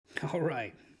All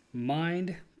right.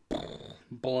 Mind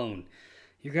blown.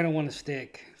 You're going to want to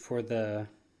stick for the.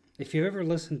 If you've ever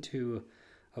listened to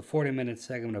a 40-minute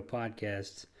segment of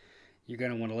podcasts, you're going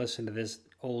to want to listen to this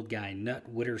old guy, Nut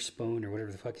Witherspoon, or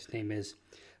whatever the fuck his name is,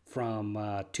 from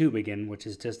Tübingen, which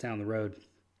is just down the road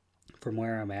from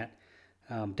where I'm at.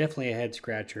 Definitely a head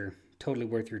scratcher. Totally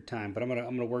worth your time. But I'm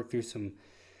gonna work through some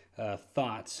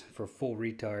thoughts for full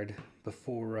retard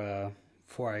before I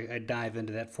dive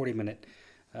into that 40-minute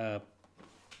uh,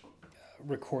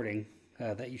 recording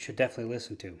that you should definitely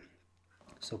listen to.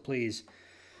 So please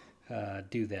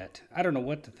do that. I don't know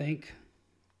what to think.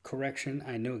 Correction,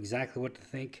 I know exactly what to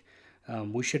think.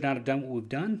 We should not have done what we've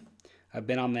done. I've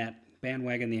been on that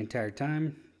bandwagon the entire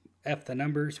time. F the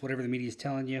numbers, whatever the media is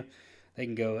telling you. They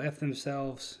can go F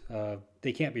themselves.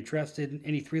 They can't be trusted.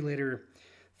 Any three-letter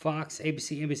Fox,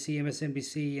 ABC, NBC,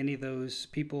 MSNBC, any of those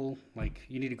people, like,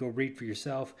 you need to go read for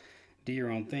yourself, do your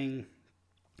own thing.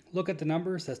 Look at the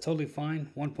numbers. That's totally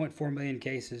fine. 1.4 million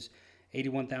cases,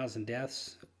 81,000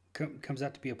 deaths. Comes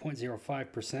out to be a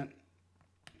 0.05%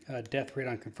 death rate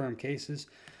on confirmed cases.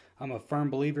 I'm a firm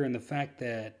believer in the fact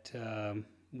that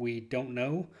we don't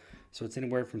know. So it's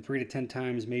anywhere from 3 to 10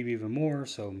 times, maybe even more.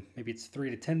 So maybe it's 3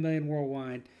 to 10 million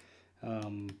worldwide.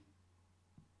 And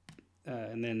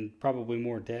then probably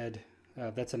more dead.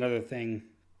 That's another thing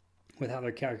with how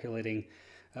they're calculating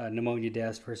pneumonia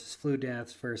deaths versus flu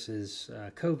deaths versus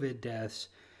COVID deaths.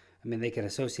 I mean, they can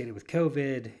associate it with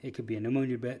COVID. It could be a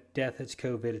pneumonia death that's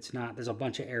COVID. It's not. There's a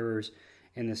bunch of errors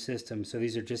in the system. So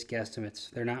these are just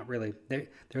guesstimates. They're not really, they're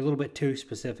a little bit too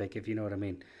specific, if you know what I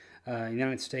mean. In the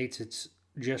United States, it's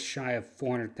just shy of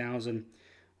 400,000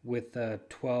 with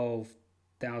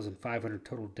 12,500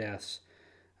 total deaths.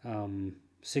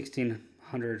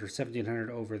 1,600 or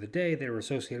 1,700 over the day they were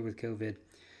associated with COVID.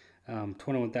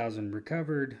 21,000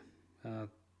 recovered.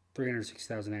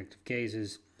 306,000 active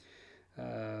cases.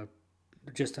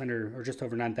 Just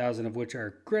over 9,000 of which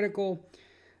are critical.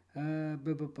 And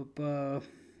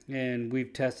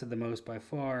we've tested the most by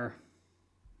far.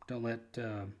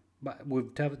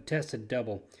 We've tested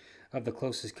double of the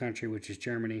closest country, which is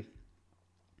Germany.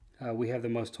 We have the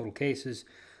most total cases,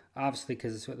 obviously,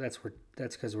 because that's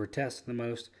because we're testing the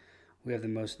most. We have the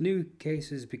most new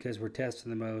cases because we're testing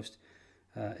the most.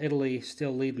 Italy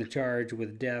still leading the charge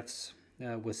with deaths.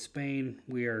 With Spain,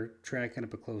 we are tracking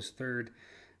up a close third.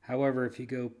 However, if you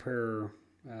go per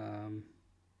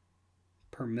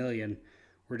million,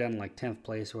 we're down in like 10th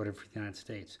place or whatever for the United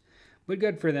States. But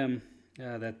good for them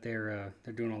that they're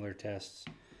doing all their tests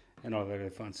and all that other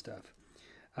fun stuff.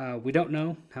 We don't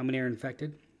know how many are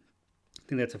infected. I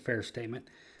think that's a fair statement.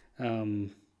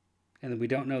 And then we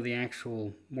don't know the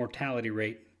actual mortality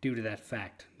rate due to that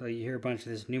fact. You hear a bunch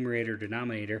of this numerator,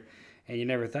 denominator, and you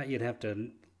never thought you'd have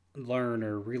to learn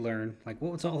or relearn. Like,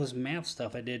 what was all this math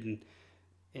stuff I did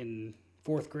in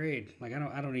fourth grade? Like,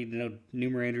 I don't need to know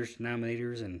numerators,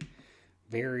 denominators, and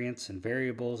variance and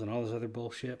variables and all this other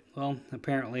bullshit. Well,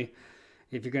 apparently,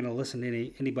 if you're going to listen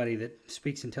to anybody that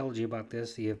speaks intelligently about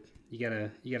this, you gotta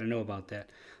know about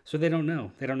that. So they don't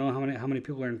know. They don't know how many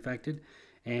people are infected,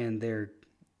 and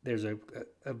there's a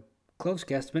close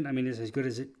guesstimate. I mean, it's as good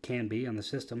as it can be on the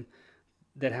system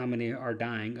that how many are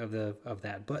dying of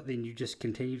that. But then you just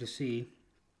continue to see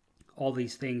all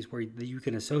these things where you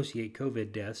can associate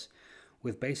COVID deaths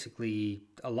with basically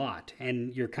a lot,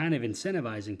 and you're kind of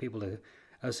incentivizing people to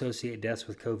associate deaths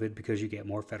with COVID because you get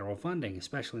more federal funding,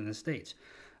 especially in the states.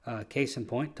 Case in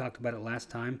point, talked about it last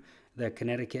time, the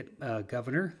Connecticut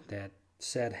governor that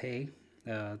said, hey,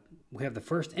 we have the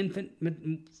first infant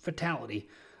fatality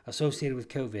associated with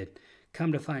COVID.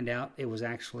 Come to find out, it was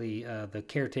actually the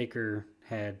caretaker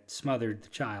had smothered the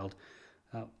child.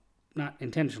 Not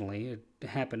intentionally, it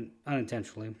happened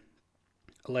unintentionally,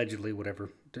 allegedly, whatever.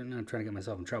 I'm not trying to get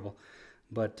myself in trouble.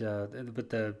 But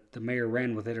the mayor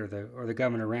ran with it, or the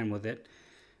governor ran with it,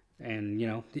 and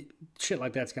shit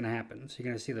like that's going to happen. So you're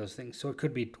going to see those things. So it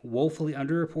could be woefully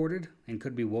underreported and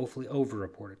could be woefully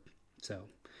overreported. So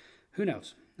who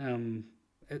knows?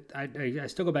 I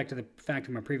still go back to the fact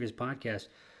in my previous podcast.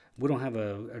 We don't have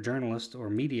a journalist or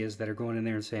medias that are going in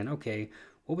there and saying, okay,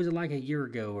 what was it like a year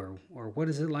ago, or what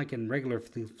is it like in regular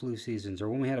flu seasons, or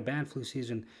when we had a bad flu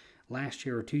season last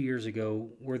year or 2 years ago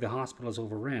where the hospitals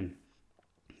overran.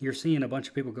 You're seeing a bunch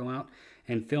of people go out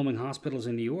and filming hospitals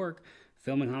in New York,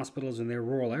 filming hospitals in their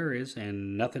rural areas,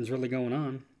 and nothing's really going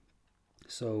on.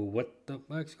 So what the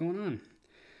fuck's going on?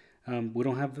 We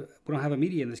don't have a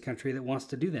media in this country that wants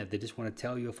to do that. They just want to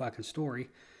tell you a fucking story,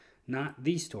 not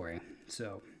the story.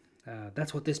 So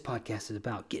that's what this podcast is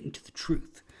about, getting to the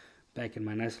truth. Back in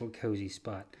my nice little cozy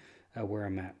spot where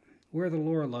I'm at. We're the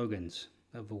Laura Logans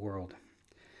of the world.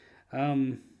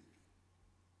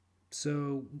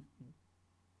 So,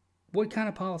 what kind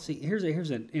of policy? Here's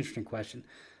an interesting question.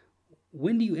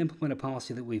 When do you implement a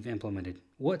policy that we've implemented?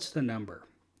 What's the number?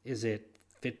 Is it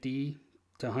 50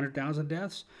 to 100,000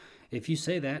 deaths? If you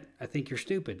say that, I think you're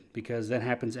stupid because that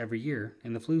happens every year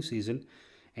in the flu season,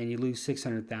 and you lose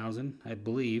 600,000, I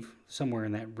believe, somewhere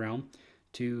in that realm,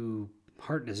 to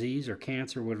heart disease or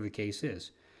cancer, whatever the case is.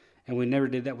 And we never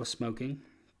did that with smoking.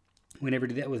 We never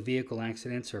did that with vehicle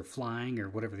accidents or flying or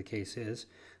whatever the case is.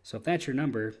 So if that's your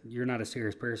number, you're not a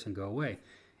serious person. Go away.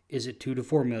 Is it 2 to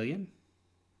 4 million?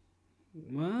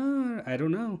 Well, I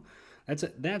don't know.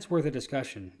 That's worth a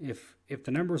discussion. If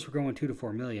the numbers were going 2 to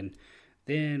 4 million,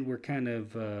 then we're kind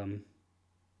of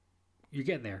you're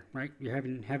getting there, right? You're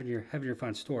having your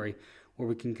fun story where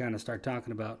we can kind of start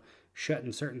talking about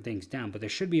shutting certain things down. But there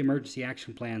should be emergency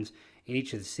action plans in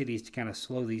each of the cities to kind of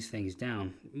slow these things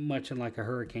down. Much like a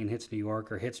hurricane hits New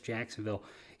York or hits Jacksonville,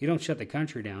 you don't shut the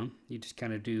country down. You just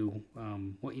kind of do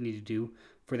what you need to do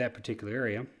for that particular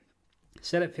area.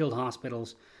 Set up field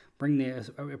hospitals, bring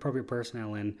the appropriate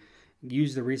personnel in,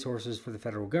 use the resources for the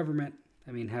federal government.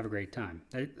 I mean, have a great time.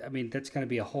 I mean, that's going to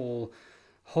be a whole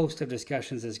host of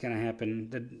discussions that's going to happen.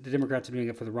 The Democrats are doing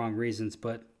it for the wrong reasons,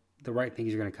 but the right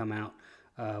things are going to come out.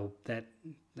 That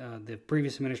the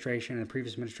previous administration and the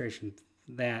previous administration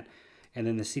that, and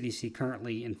then the CDC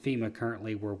currently and FEMA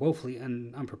currently were woefully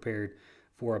unprepared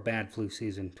for a bad flu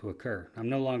season to occur. I'm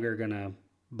no longer going to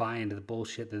buy into the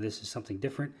bullshit that this is something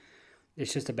different.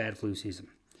 It's just a bad flu season.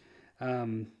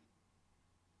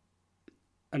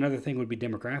 Another thing would be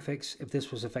demographics. If this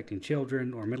was affecting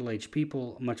children or middle-aged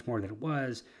people much more than it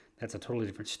was, that's a totally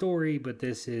different story. But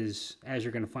this is, as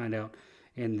you're going to find out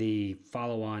in the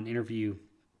follow-on interview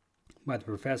by the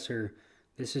professor,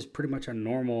 this is pretty much a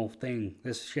normal thing.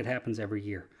 This shit happens every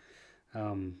year.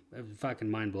 Fucking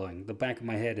mind-blowing. The back of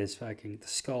my head is fucking, the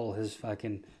skull is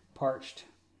fucking parched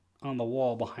on the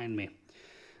wall behind me.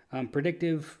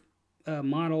 Predictive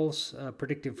models,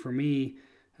 predictive for me,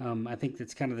 I think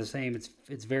it's kind of the same.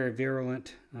 It's very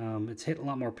virulent. It's hit a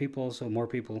lot more people, so more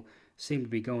people seem to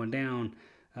be going down.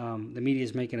 The media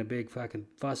is making a big fucking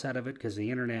fuss out of it because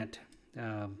the internet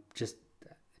just,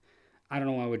 I don't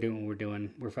know why we're doing what we're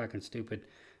doing. We're fucking stupid.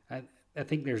 I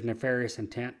think there's nefarious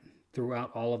intent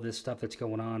throughout all of this stuff that's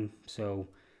going on. So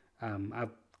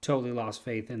I've totally lost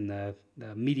faith in the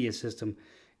media system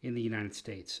in the United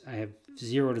States. I have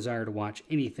zero desire to watch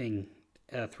anything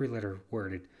three-letter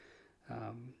worded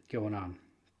going on.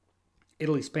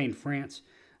 Italy, Spain, France.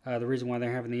 The reason why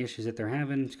they're having the issues that they're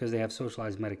having is because they have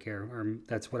socialized Medicare, or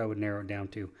that's what I would narrow it down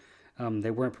to.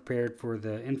 They weren't prepared for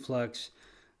the influx.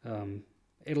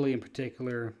 Italy in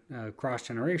particular,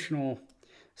 cross-generational,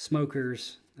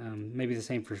 smokers, maybe the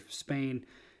same for Spain,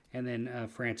 and then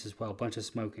France as well, a bunch of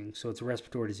smoking. So it's a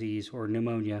respiratory disease or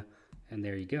pneumonia, and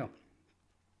there you go.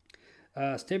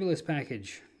 Stimulus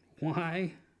package.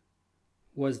 Why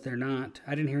was there not?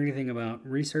 I didn't hear anything about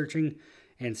researching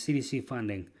and CDC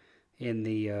funding in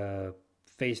the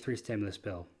Phase 3 stimulus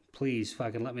bill. Please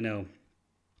fucking let me know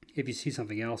if you see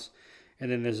something else. And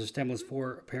then there's a stimulus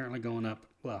 4 apparently going up.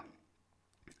 Well,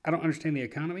 I don't understand the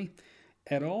economy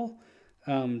at all.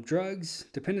 Drugs,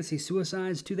 dependency,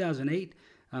 suicides, 2008.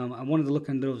 I wanted to look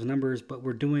into those numbers, but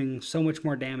we're doing so much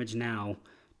more damage now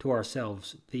to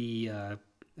ourselves. It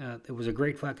was a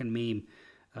great fucking meme.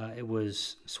 It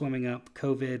was swimming up.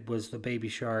 COVID was the baby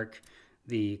shark.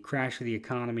 The crash of the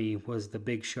economy was the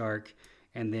big shark.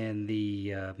 And then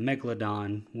the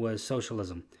megalodon was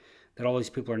socialism. That all these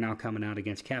people are now coming out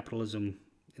against capitalism.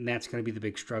 And that's going to be the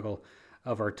big struggle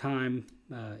of our time.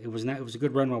 It was a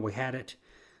good run while we had it.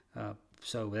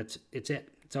 So it's it.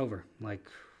 It's over.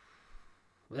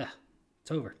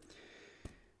 It's over.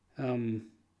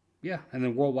 Yeah, and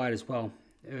then worldwide as well.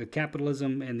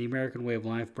 Capitalism and the American way of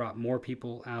life brought more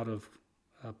people out of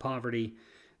poverty.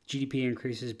 GDP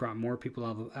increases brought more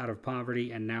people out of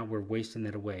poverty, and now we're wasting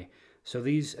it away. So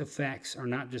these effects are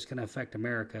not just going to affect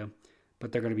America,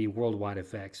 but they're going to be worldwide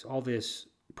effects. All this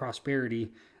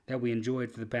prosperity that we enjoyed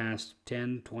for the past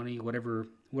 10, 20, whatever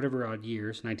odd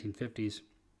years, 1950s,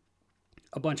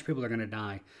 a bunch of people are going to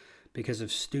die because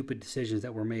of stupid decisions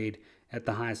that were made at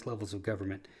the highest levels of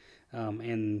government.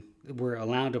 And we're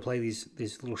allowed to play these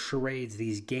little charades,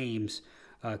 these games,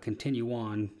 continue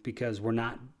on because we're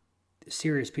not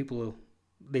serious people.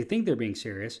 They think they're being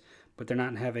serious, but they're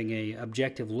not having a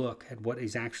objective look at what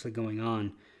is actually going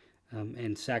on,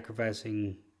 and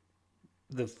sacrificing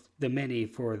the many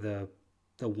for the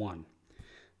one.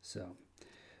 So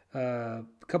a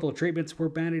couple of treatments were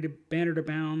bannered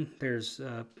abound. There's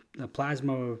a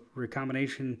plasma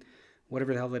recombination,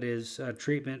 whatever the hell that is,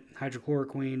 treatment,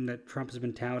 hydrochloroquine that Trump has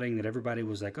been touting, that everybody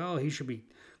was like, oh, he should be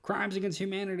crimes against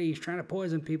humanity. He's trying to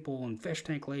poison people and fish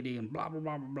tank lady and blah, blah,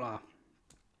 blah, blah, blah.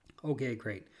 Okay,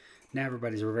 great. Now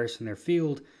everybody's reversing their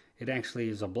field. It actually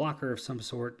is a blocker of some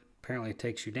sort. Apparently it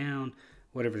takes you down,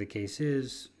 whatever the case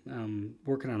is.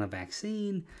 Working on a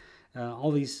vaccine.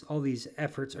 All these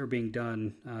efforts are being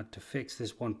done to fix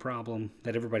this one problem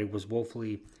that everybody was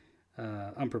woefully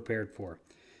unprepared for.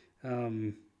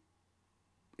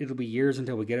 It'll be years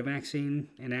until we get a vaccine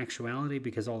in actuality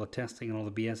because all the testing and all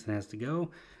the BS that has to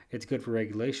go. It's good for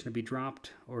regulation to be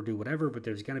dropped or do whatever, but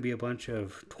there's going to be a bunch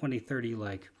of 2030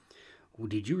 like, well,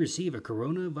 did you receive a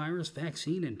coronavirus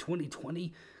vaccine in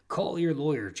 2020? Call your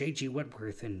lawyer, J.G.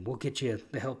 Wentworth, and we'll get you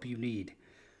the help you need.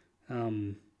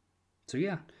 So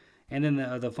yeah. And then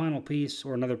the final piece,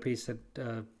 or another piece that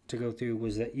to go through,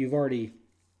 was that you've already,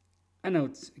 I know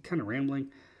it's kind of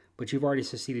rambling, but you've already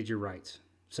seceded your rights.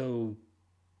 So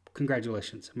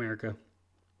congratulations, America.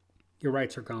 Your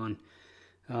rights are gone.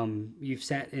 You've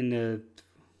sat in the,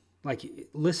 like,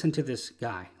 listen to this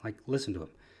guy. Like, listen to him.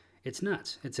 It's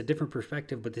nuts. It's a different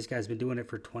perspective, but this guy's been doing it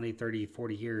for 20, 30,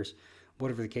 40 years.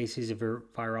 Whatever the case, he's a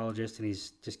virologist, and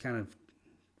he's just kind of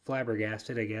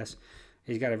flabbergasted, I guess.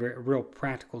 He's got a real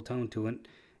practical tone to it,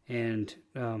 and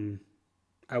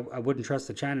I wouldn't trust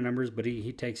the China numbers, but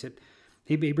he takes it.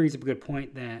 He brings up a good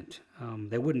point that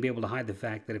they wouldn't be able to hide the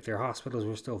fact that if their hospitals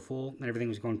were still full and everything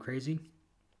was going crazy,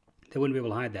 they wouldn't be able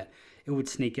to hide that. It would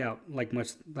sneak out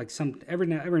every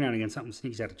now and again something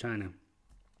sneaks out of China,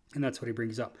 and that's what he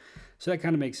brings up. So that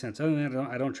kind of makes sense. Other than that,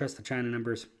 I don't trust the China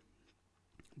numbers,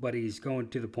 but he's going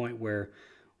to the point where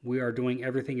we are doing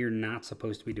everything you're not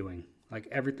supposed to be doing. Like,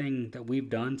 everything that we've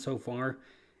done so far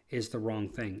is the wrong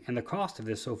thing. And the cost of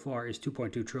this so far is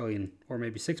 $2.2 trillion or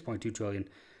maybe $6.2 trillion,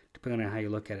 depending on how you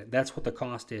look at it. That's what the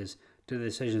cost is to the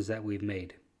decisions that we've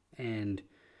made. And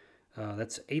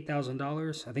that's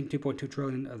 $8,000. I think $2.2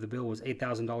 trillion of the bill was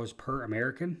 $8,000 per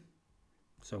American.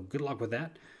 So good luck with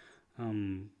that. I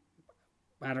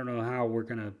don't know how we're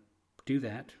going to do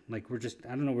that. Like, we're just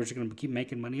going to keep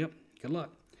making money up. Good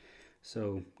luck.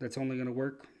 So that's only going to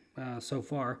work so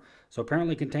far. So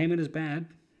apparently containment is bad.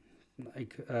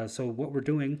 So what we're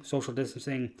doing, social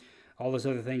distancing, all those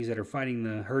other things that are fighting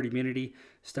the herd immunity,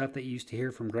 stuff that you used to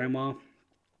hear from grandma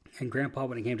and grandpa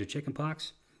when it came to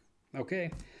chickenpox.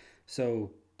 Okay, so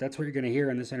that's what you're going to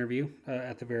hear in this interview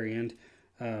at the very end.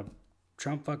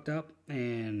 Trump fucked up,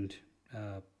 and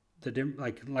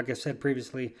like I said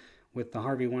previously with the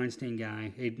Harvey Weinstein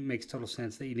guy, it makes total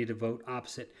sense that you need to vote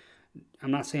opposite.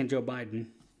 I'm not saying Joe Biden,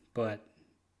 but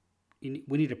we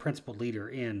need a principled leader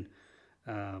in.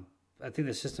 I think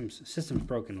the system's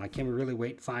broken. Like, can we really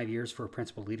wait 5 years for a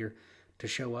principled leader to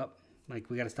show up? Like,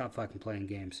 we got to stop fucking playing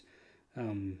games.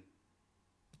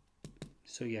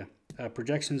 So yeah,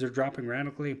 projections are dropping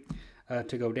radically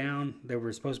to go down. There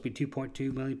were supposed to be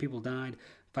 2.2 million people died,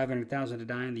 500,000 to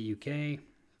die in the UK.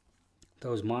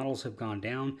 Those models have gone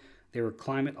down. They were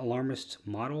climate alarmist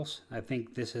models. I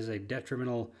think this is a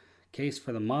detrimental case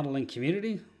for the modeling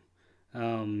community.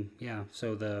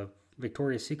 So the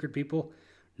Victoria's Secret people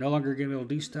no longer going to be able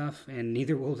to do stuff, and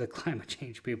neither will the climate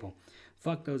change people.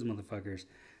 Fuck those motherfuckers.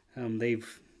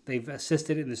 They've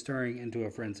assisted in the stirring into a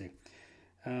frenzy.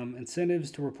 Incentives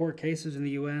to report cases in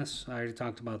the U.S. I already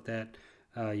talked about that.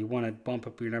 You want to bump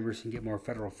up your numbers and get more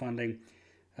federal funding.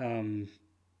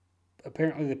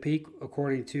 Apparently the peak,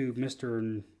 according to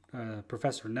Mr.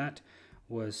 Professor Nutt,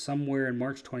 was somewhere in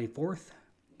March 24th.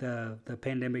 The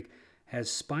pandemic has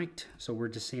spiked, so we're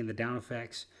just seeing the down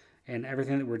effects, and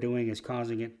everything that we're doing is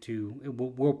causing it to,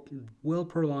 will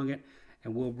prolong it,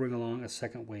 and will bring along a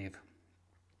second wave.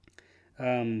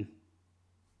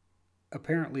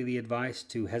 Apparently the advice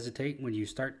to hesitate when you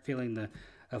start feeling the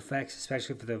effects,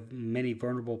 especially for the many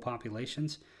vulnerable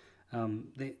populations,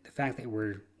 the fact that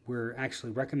we're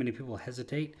actually recommending people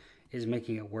hesitate is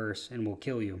making it worse and will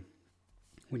kill you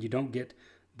when you don't get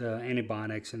the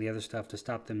antibiotics and the other stuff to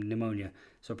stop the pneumonia.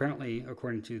 So apparently,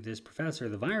 according to this professor,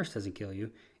 the virus doesn't kill you.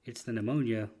 It's the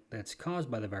pneumonia that's caused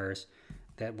by the virus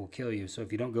that will kill you. So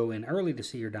if you don't go in early to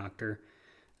see your doctor,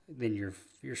 then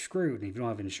you're screwed. And if you don't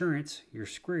have insurance, you're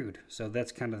screwed. So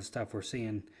that's kind of the stuff we're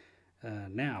seeing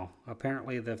now.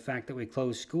 Apparently, the fact that we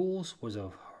closed schools was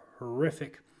a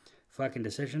horrific fucking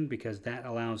decision, because that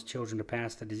allows children to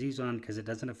pass the disease on, because it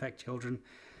doesn't affect children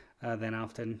that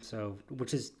often. So,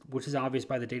 which is obvious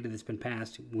by the data that's been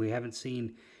passed. We haven't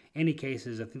seen any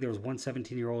cases. I think there was one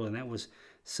 17-year-old, and that was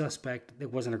suspect.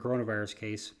 It wasn't a coronavirus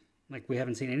case. Like, we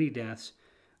haven't seen any deaths.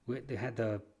 They had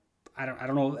I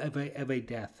don't know of a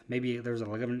death. Maybe there's an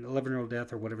 11-year-old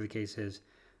death or whatever the case is.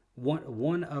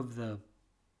 One of the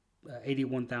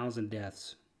 81,000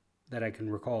 deaths that I can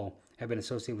recall have been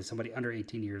associated with somebody under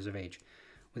 18 years of age.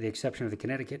 with the exception of the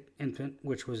Connecticut infant,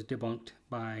 which was debunked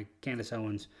by Candace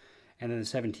Owens, and then the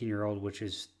 17-year-old, which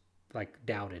is like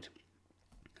doubted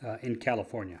in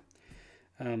California.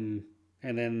 And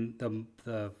then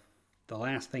the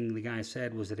last thing the guy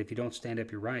said was that if you don't stand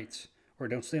up your rights, or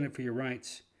don't stand up for your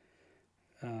rights,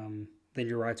 then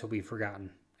your rights will be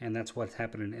forgotten. And that's what's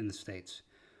happening in the States.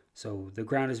 So the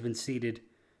ground has been ceded.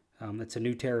 It's a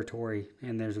new territory,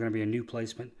 and there's going to be a new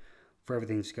placement for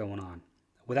everything that's going on.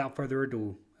 Without further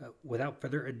ado,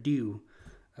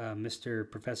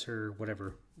 Mr. Professor,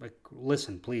 whatever,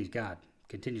 listen, please, God,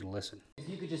 continue to listen. If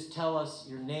you could just tell us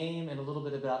your name and a little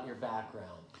bit about your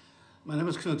background. My name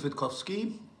is Knut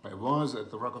Witkowski. I was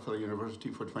at the Rockefeller University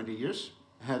for 20 years,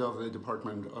 head of the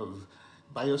Department of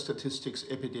Biostatistics,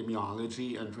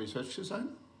 Epidemiology, and Research Design.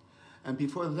 And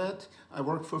before that, I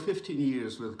worked for 15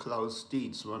 years with Klaus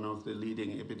Dietz, one of the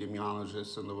leading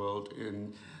epidemiologists in the world,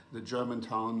 in the German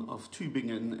town of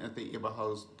Tübingen at the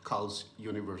Eberhard Karls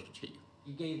University.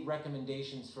 You gave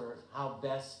recommendations for how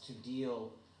best to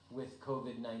deal with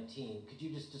COVID-19. Could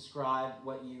you just describe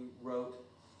what you wrote?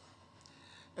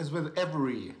 As with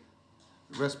every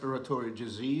respiratory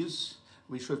disease,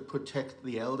 we should protect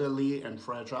the elderly and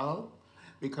fragile,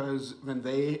 because when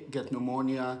they get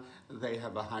pneumonia, they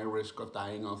have a high risk of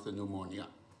dying of the pneumonia.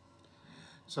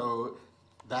 So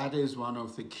that is one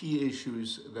of the key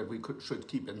issues that we should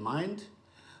keep in mind.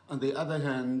 On the other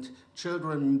hand,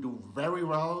 children do very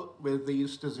well with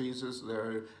these diseases.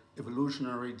 They're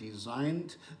evolutionarily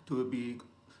designed to be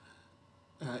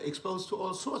exposed to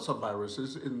all sorts of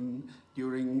viruses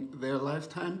during their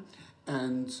lifetime.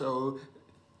 And so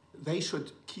they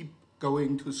should keep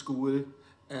going to school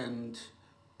and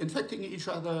infecting each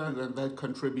other, and that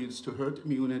contributes to herd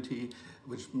immunity,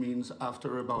 which means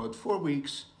after about 4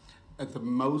 weeks, at the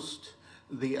most,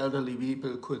 the elderly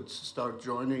people could start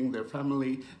joining their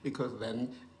family, because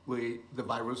then the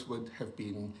virus would have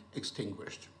been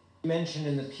extinguished. You mentioned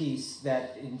in the piece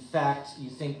that, in fact, you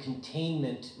think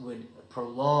containment would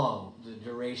prolong the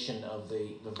duration of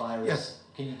the virus. Yes.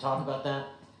 Can you talk about that?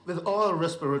 With all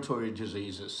respiratory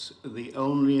diseases, the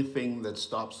only thing that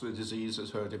stops the disease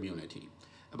is herd immunity.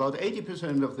 About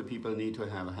 80% of the people need to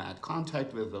have had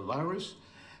contact with the virus,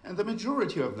 and the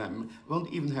majority of them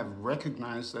won't even have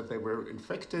recognized that they were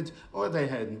infected, or they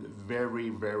had very,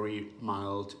 very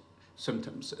mild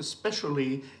symptoms,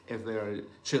 especially if they're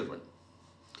children.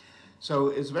 So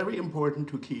it's very important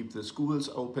to keep the schools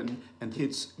open and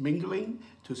kids mingling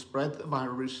to spread the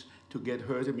virus, to get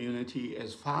herd immunity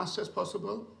as fast as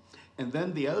possible. And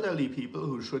then the elderly people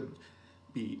who should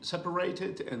be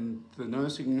separated and the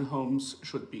nursing homes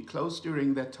should be closed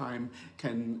during that time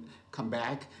can come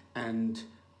back and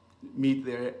meet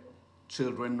their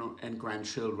children and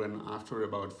grandchildren after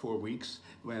about 4 weeks,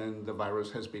 when the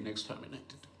virus has been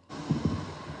exterminated.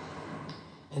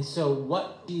 And so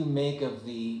what do you make of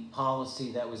the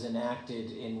policy that was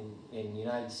enacted in the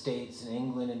United States and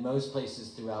England and most places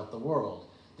throughout the world?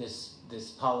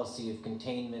 This policy of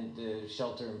containment,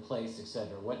 shelter in place,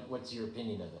 etc. What's your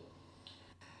opinion of it?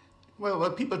 Well,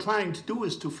 what people are trying to do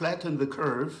is to flatten the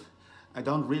curve. I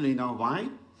don't really know why.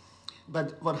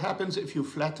 But what happens if you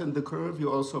flatten the curve,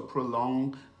 you also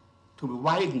to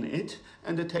widen it,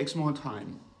 and it takes more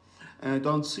time. And I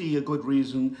don't see a good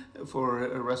reason for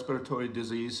a respiratory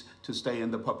disease to stay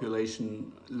in the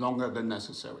population longer than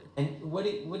necessary. And what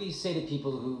do you say to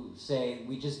people who say,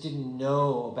 we just didn't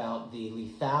know about the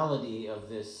lethality of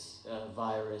this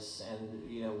virus, and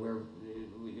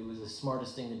it was the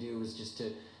smartest thing to do was just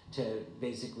to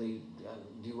basically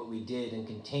do what we did and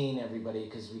contain everybody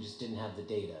because we just didn't have the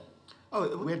data?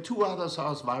 Oh, we had 2 other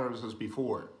SARS viruses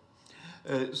before.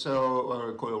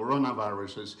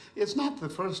 Coronaviruses. It's not the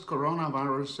first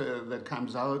coronavirus that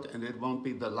comes out, and it won't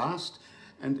be the last.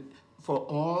 And for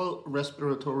all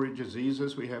respiratory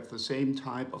diseases, we have the same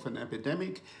type of an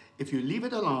epidemic. If you leave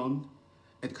it alone,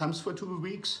 it comes for 2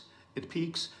 weeks, it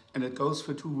peaks, and it goes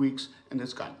for 2 weeks, and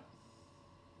it's gone.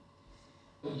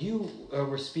 You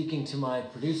were speaking to my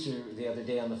producer the other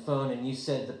day on the phone, and you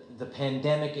said that the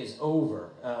pandemic is over.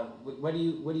 What do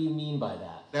you mean by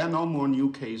that? There are no more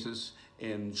new cases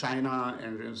in China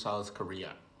and in South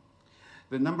Korea.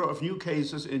 The number of new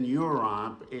cases in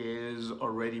Europe is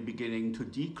already beginning to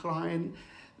decline.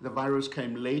 The virus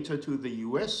came later to the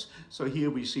US, so here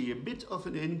we see a bit of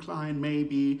an incline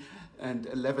maybe, and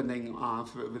a leveling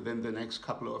off within the next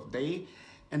couple of days.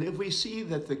 And if we see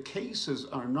that the cases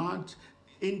are not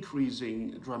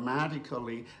increasing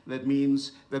dramatically, that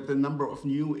means that the number of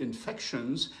new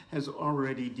infections has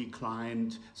already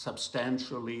declined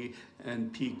substantially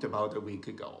and peaked about a week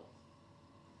ago.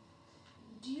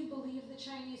 Do you believe the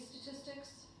Chinese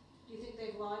statistics? Do you think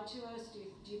they've lied to us?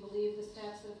 Do you believe the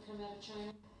stats that have come out of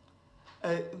China?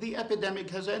 The epidemic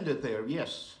has ended there,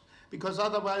 yes. Because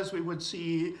otherwise we would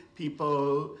see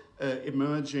people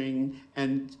emerging,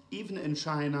 and even in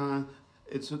China,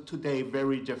 it's today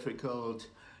very difficult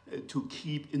to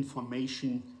keep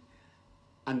information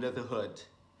under the hood.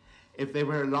 If there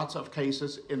were lots of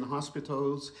cases in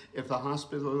hospitals, if the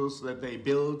hospitals that they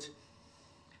built,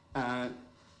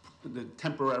 the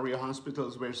temporary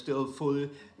hospitals were still full,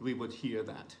 we would hear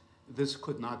that. This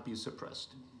could not be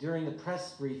suppressed. During the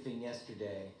press briefing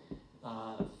yesterday,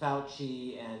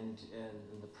 Fauci and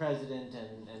the president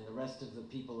and the rest of the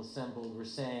people assembled were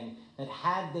saying that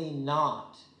had they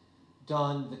not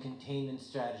done the containment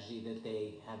strategy that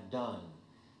they have done,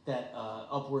 that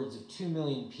upwards of 2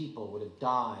 million people would have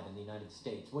died in the United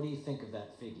States. What do you think of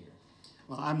that figure?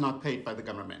 Well, I'm not paid by the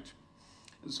government,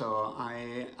 so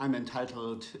I'm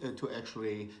entitled to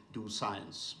actually do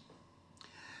science.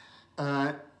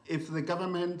 If the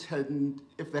government hadn't,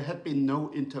 if there had been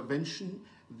no intervention,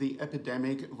 the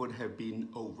epidemic would have been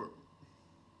over.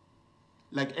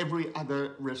 Like every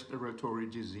other respiratory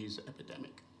disease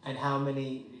epidemic. And how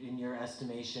many, in your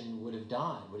estimation, would have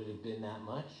died? Would it have been that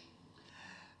much?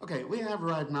 Okay, we have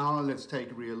right now, let's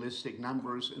take realistic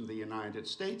numbers in the United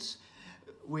States.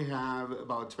 We have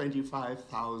about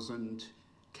 25,000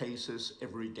 cases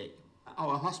every day.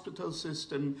 Our hospital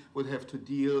system would have to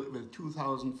deal with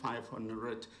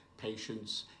 2,500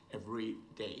 patients every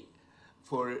day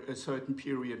for a certain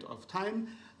period of time.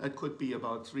 That could be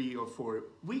about 3 or 4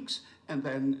 weeks, and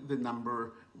then the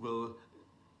number will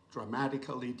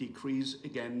dramatically decrease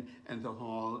again, and the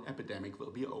whole epidemic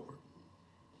will be over.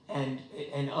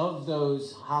 And of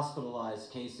those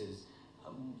hospitalized cases,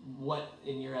 what,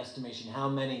 in your estimation, how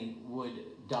many would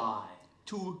die?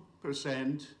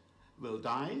 2% will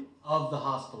die. Of the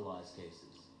hospitalized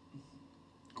cases?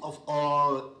 Of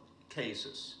all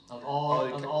cases. Of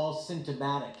all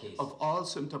symptomatic cases? Of all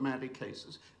symptomatic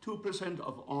cases. 2%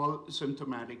 of all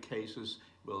symptomatic cases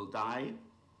will die.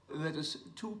 That is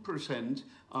 2%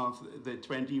 of the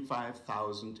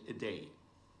 25,000 a day.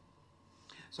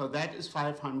 So that is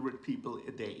 500 people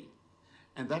a day.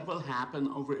 And that will happen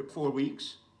over 4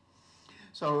 weeks.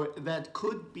 So that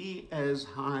could be as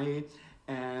high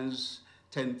as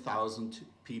 10,000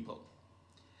 people.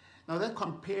 Now that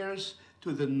compares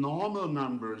to the normal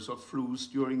numbers of flus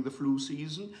during the flu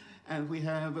season, and we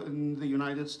have in the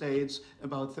United States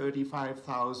about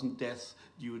 35,000 deaths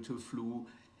due to flu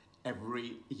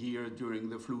every year during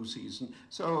the flu season.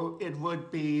 So it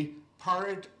would be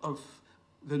part of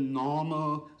the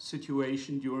normal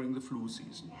situation during the flu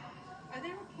season. Are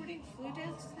they reporting flu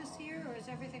deaths this year, or is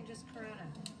everything just corona?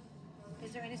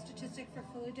 Is there any statistic for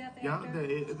flu death after? Yeah, there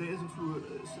is a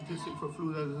statistic for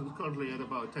flu that is currently at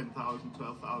about 10,000,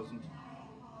 12,000.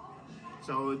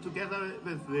 So together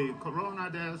with the corona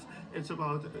deaths, it's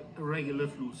about a regular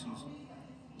flu season.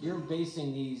 You're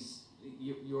basing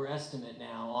your estimate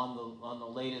now on the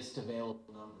latest available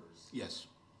numbers. Yes.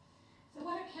 So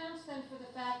what accounts then for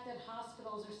the fact that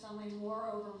hospitals are suddenly more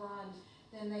overrun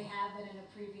than they have been in a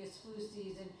previous flu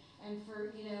season, and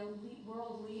for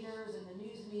world leaders and the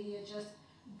news media just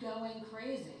going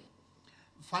crazy?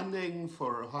 Funding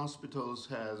for hospitals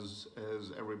has,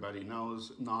 as everybody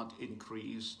knows, not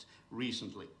increased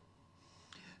recently.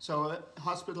 So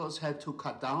hospitals had to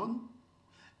cut down,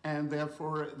 and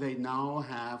therefore they now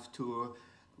have to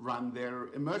run their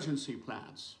emergency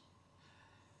plans,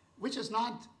 which is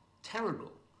not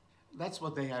terrible. That's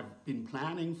what they have been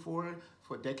planning for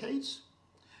decades.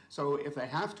 So if they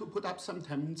have to put up some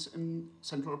tents in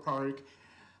Central Park,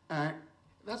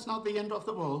 that's not the end of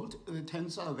the world. The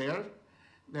tents are there.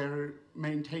 They're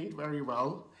maintained very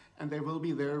well, and they will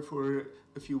be there for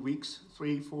a few weeks,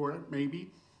 3, 4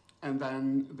 maybe, and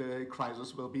then the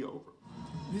crisis will be over.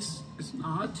 This is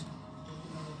not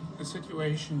a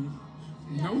situation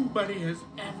nobody has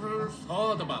ever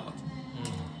thought about.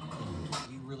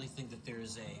 Do you really think that there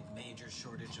is a major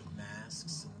shortage of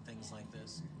masks and things like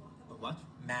this? What?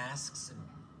 Masks and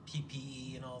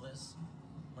PPE and all this?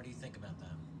 What do you think about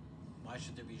that? Why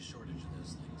should there be a shortage of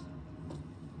those things?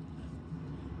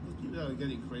 People are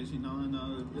getting crazy now, and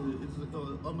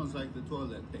it's almost like the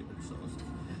toilet paper sauce.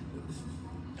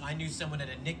 I knew someone at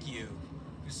a NICU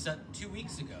who 2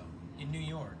 weeks ago in New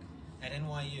York at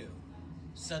NYU,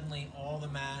 suddenly all the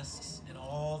masks and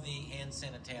all the hand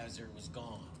sanitizer was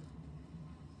gone.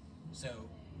 So,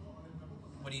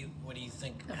 what do you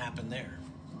think happened there?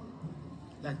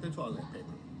 Like the toilet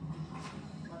paper.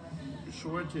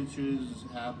 Shortages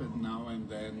happen now and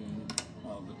then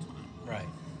all the time. Right,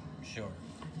 sure.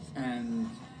 And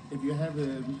if you have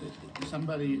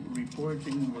somebody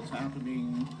reporting what's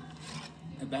happening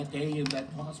that day in that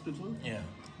hospital? Yeah.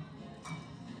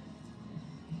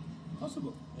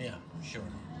 Possible. Yeah, sure.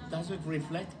 Does it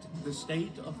reflect the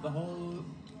state of the whole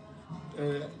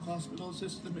hospital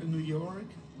system in New York?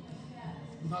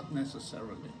 Not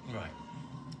necessarily. Right.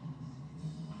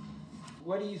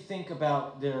 What do you think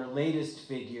about their latest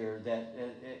figure that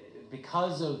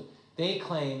they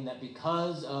claim that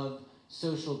because of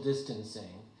social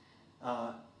distancing,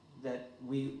 that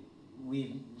we've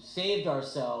saved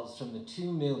ourselves from the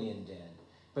 2 million dead,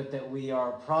 but that we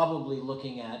are probably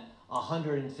looking at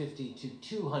 150 to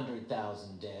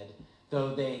 200,000 dead,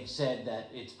 though they've said that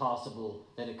it's possible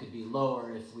that it could be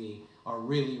lower if we are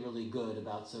really, really good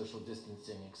about social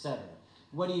distancing, etc.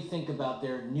 What do you think about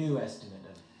their new estimate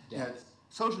of deaths?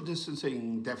 Social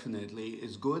distancing definitely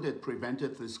is good. It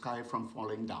prevented the sky from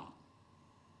falling down.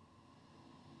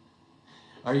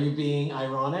 Are you being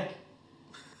ironic?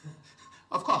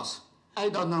 Of course. I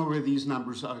don't know where these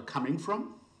numbers are coming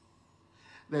from.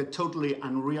 They're totally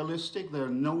unrealistic. There are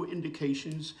no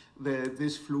indications that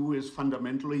this flu is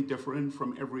fundamentally different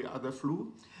from every other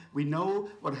flu. We know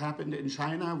what happened in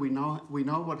China. We know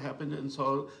what happened in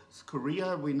South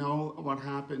Korea. We know what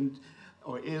happened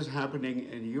or is happening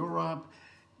in Europe.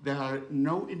 There are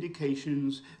no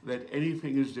indications that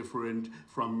anything is different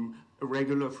from a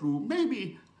regular flu.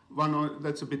 Maybe one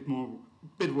that's a bit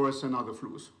worse than other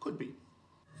flus. Could be.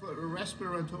 For a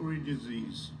respiratory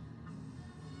disease,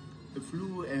 the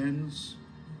flu ends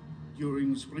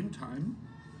during springtime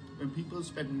when people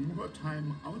spend more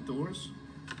time outdoors,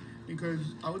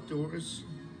 because outdoors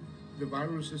the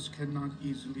viruses cannot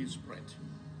easily spread.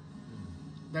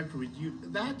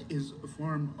 That is a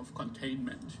form of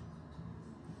containment.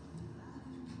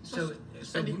 So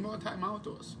Spending more time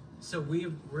outdoors. So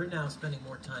we're now spending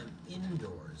more time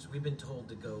indoors. We've been told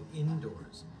to go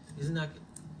indoors. Doesn't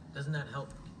that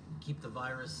help keep the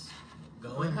virus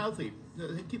going? We're healthy.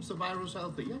 It keeps the virus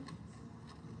healthy, yeah.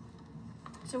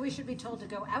 So we should be told to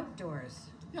go outdoors.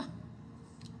 Yeah.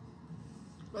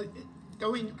 But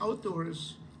going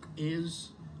outdoors is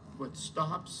what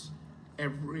stops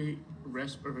every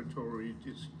respiratory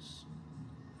disease.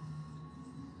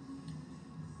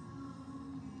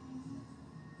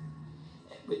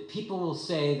 But people will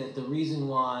say that the reason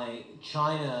why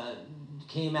China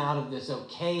came out of this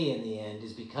okay in the end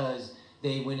is because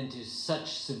they went into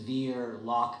such severe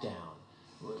lockdown.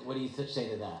 What do you say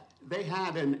to that? They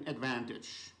had an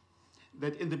advantage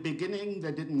that in the beginning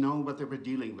they didn't know what they were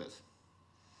dealing with.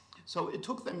 So it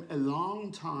took them a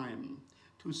long time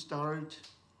to start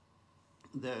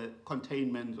the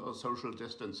containment or social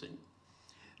distancing,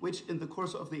 which in the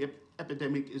course of the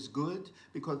epidemic is good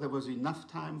because there was enough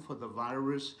time for the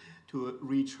virus to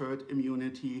reach herd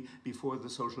immunity before the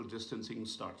social distancing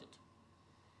started.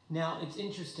 Now, it's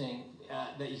interesting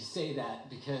that you say that,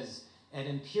 because at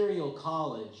Imperial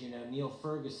College, Neil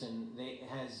Ferguson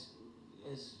has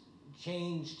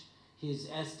changed his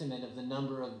estimate of the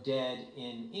number of dead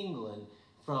in England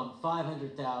from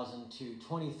 500,000 to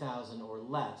 20,000 or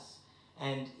less.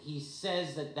 And he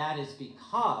says that is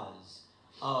because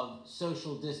of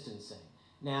social distancing.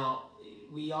 Now,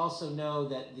 we also know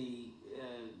that the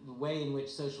way in which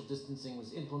social distancing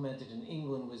was implemented in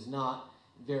England was not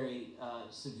very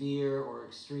severe or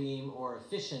extreme or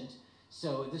efficient.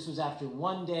 So this was after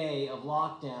 1 day of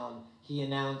lockdown, he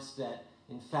announced that,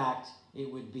 in fact,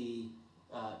 it would be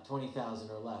 20,000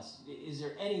 or less. Is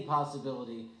there any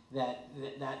possibility that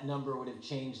that number would have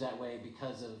changed that way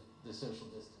because of the social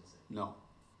distancing? No.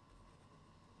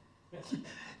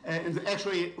 And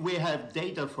actually, we have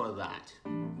data for that.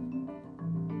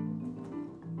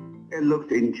 I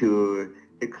looked into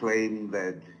a claim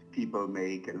that people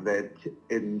make that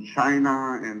in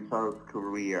China and South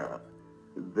Korea,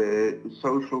 the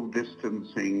social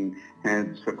distancing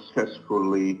had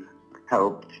successfully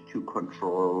helped to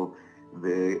control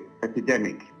the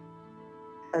epidemic.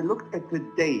 I looked at the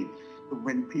dates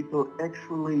when people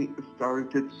actually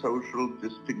started social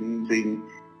distancing.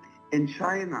 In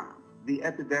China, the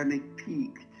epidemic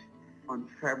peaked on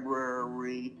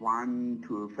February 1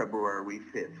 to February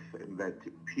 5th in that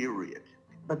period.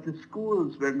 But the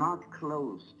schools were not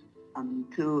closed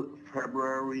until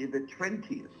February the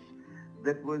 20th.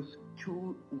 That was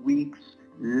 2 weeks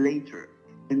later.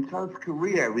 In South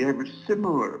Korea, we have a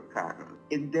similar pattern.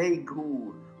 In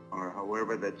Daegu, or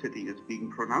however that city is being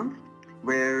pronounced,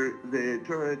 where the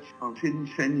church of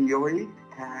Shincheon-yoi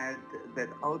had that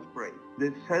outbreak.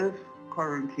 The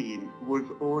self-quarantine was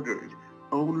ordered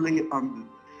only on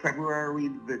February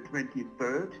the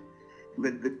 23rd,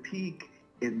 when the peak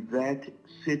in that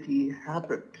city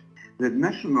happened. The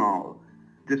national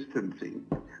distancing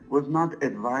was not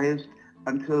advised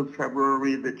until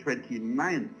February the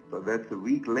 29th, so that's a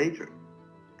week later,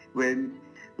 when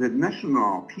the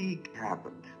national peak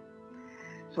happened.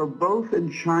 So both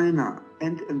in China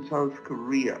and in South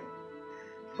Korea,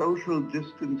 social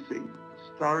distancing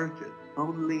started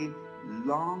only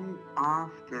long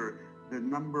after the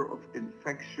number of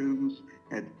infections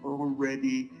had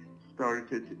already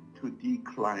started to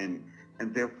decline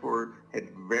and therefore had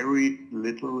very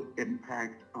little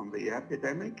impact on the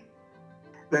epidemic.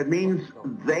 That means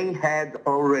they had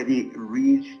already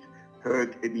reached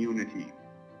herd immunity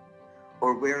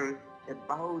or were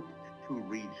about to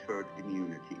reach herd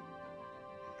immunity.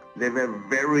 They were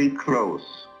very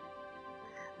close.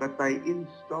 But by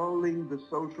installing the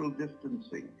social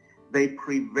distancing, they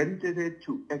prevented it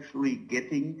to actually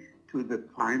getting to the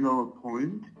final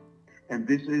point. And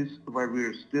this is why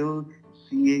we're still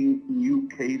seeing new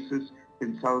cases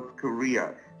in South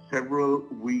Korea several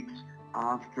weeks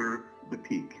after the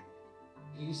peak.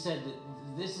 You said that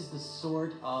this is the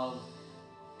sort of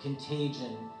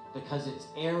contagion, because it's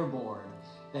airborne,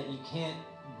 that you can't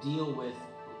deal with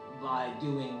by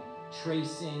doing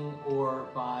tracing or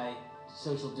by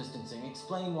social distancing.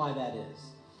 Explain why that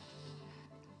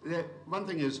is. One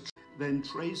thing is then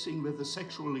tracing with a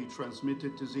sexually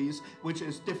transmitted disease, which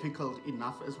is difficult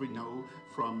enough, as we know,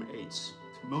 from AIDS.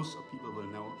 Most of people will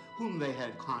know whom they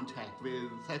had contact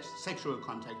with, sexual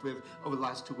contact with, over the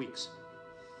last 2 weeks.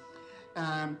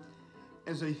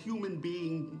 As a human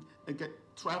being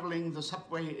traveling the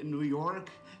subway in New York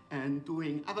and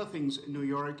doing other things in New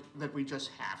York that we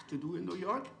just have to do in New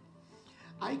York,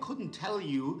 I couldn't tell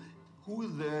you who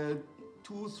the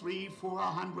 200,000, 300,000,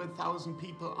 400,000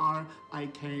 people are I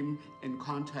came in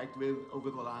contact with over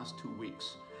the last 2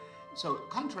 weeks. So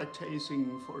contact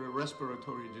tracing for a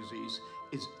respiratory disease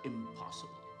is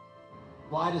impossible.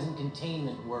 Why doesn't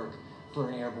containment work for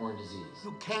an airborne disease?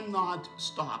 You cannot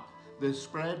stop the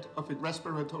spread of a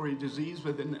respiratory disease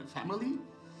within a family,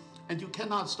 and you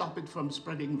cannot stop it from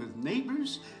spreading with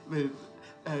neighbors, with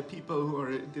people who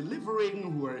are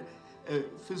delivering, who are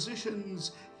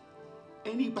physicians.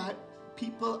 Anybody,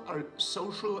 people are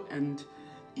social, and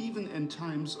even in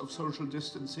times of social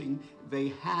distancing, they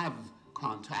have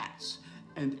contacts,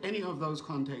 and any of those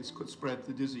contacts could spread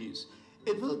the disease.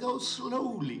 It will go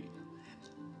slowly,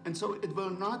 and so it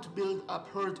will not build up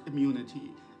herd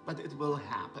immunity, but it will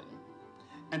happen.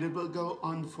 And it will go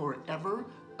on forever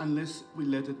unless we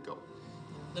let it go.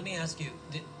 Let me ask you,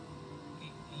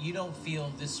 you don't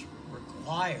feel this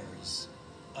requires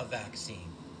a vaccine?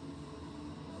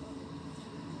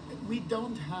 We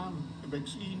don't have a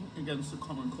vaccine against the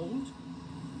common cold.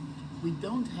 We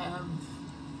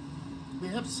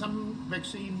have some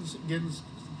vaccines against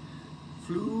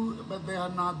flu, but they are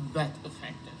not that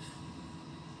effective.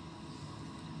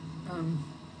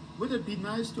 Would it be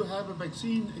nice to have a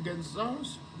vaccine against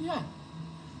SARS? Yeah,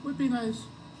 would be nice.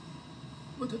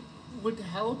 Would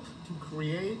help to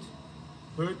create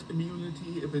herd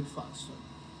immunity a bit faster.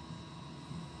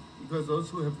 Because those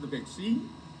who have the vaccine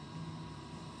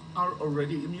are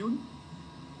already immune,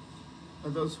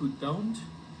 and those who don't,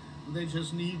 they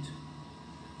just need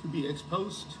to be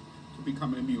exposed to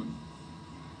become immune.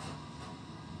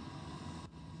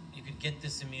 You could get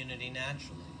this immunity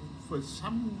naturally. For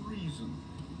some reason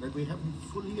that we haven't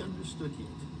fully understood yet,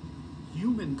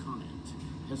 humankind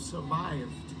has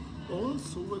survived all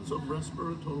sorts of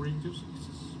respiratory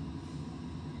diseases.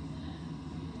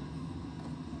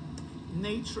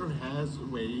 Nature has a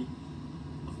way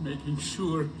of making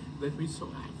sure that we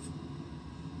survive.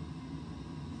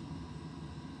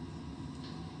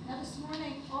 Now this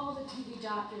morning, all the TV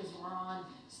doctors were on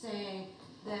saying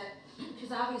that,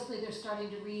 because obviously they're starting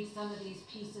to read some of these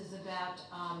pieces about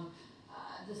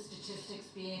the statistics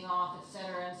being off,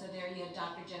 etc. And so there you had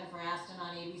Dr. Jennifer Aston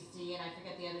on ABC, and I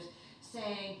forget the others,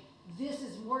 saying this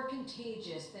is more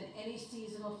contagious than any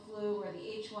seasonal flu or the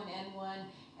H1N1,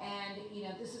 and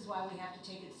this is why we have to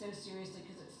take it so seriously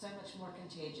because it's so much more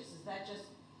contagious. Is that just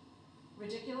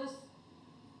ridiculous?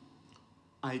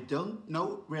 I don't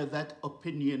know where that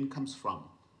opinion comes from.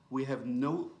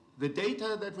 The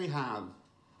data that we have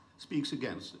speaks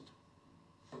against it.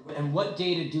 And what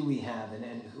data do we have,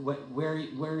 and where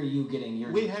are you getting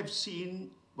your We have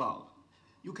seen,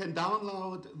 you can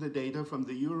download the data from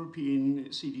the European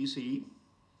CDC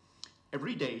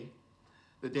every day,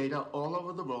 the data all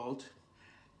over the world,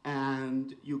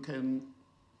 and you can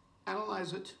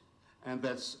analyze it, and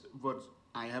that's what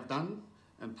I have done,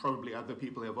 and probably other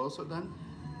people have also done.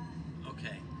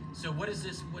 Okay, so what does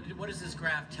this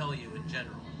graph tell you in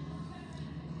general?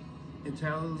 It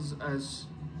tells us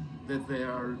that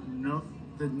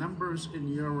the numbers in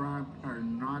Europe are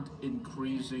not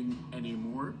increasing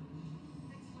anymore.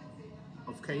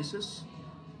 of cases.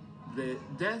 The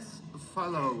deaths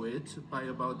follow it by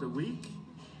about a week,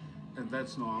 and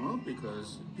that's normal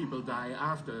because people die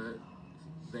after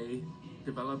they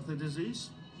develop the disease.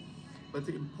 But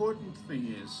the important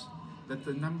thing is that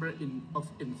the number of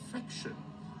infection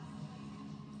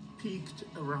peaked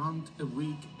around a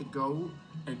week ago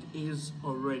and is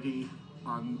already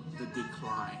on the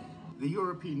decline. The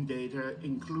European data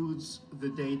includes the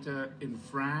data in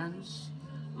France,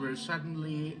 where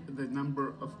suddenly the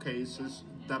number of cases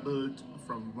doubled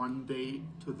from one day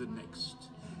to the next.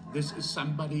 This is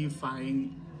somebody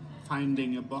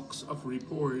finding a box of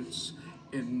reports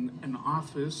in an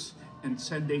office and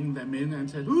sending them in and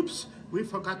said, oops, we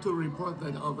forgot to report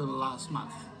that over the last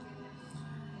month.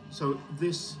 So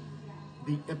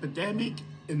the epidemic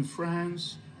in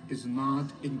France is not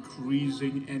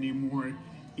increasing anymore,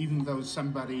 even though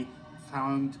somebody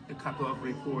found a couple of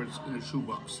reports in a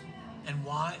shoebox. And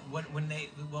why?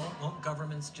 Won't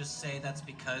governments just say that's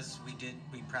because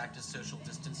we practice social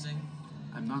distancing?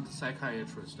 I'm not a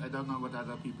psychiatrist. I don't know what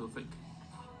other people think.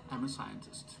 I'm a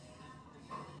scientist.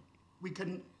 We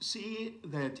can see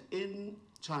that in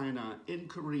China, in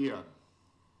Korea,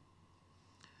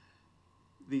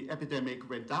 the epidemic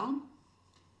went down,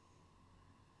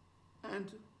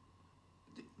 and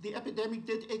the epidemic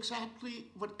did exactly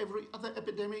what every other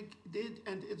epidemic did,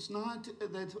 and it's not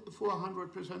that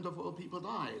 400% of all people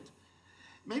died.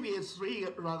 Maybe it's 3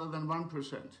 rather than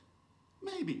 1%.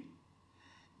 Maybe.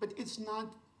 But it's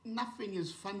not, nothing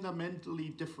is fundamentally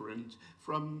different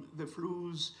from the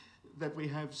flus that we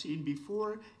have seen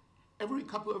before. Every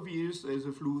couple of years there's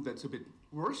a flu that's a bit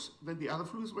worse than the other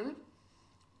flus were,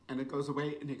 and it goes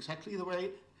away in exactly the way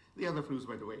the other flus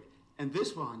went away. And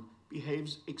this one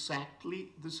behaves exactly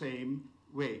the same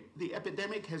way. The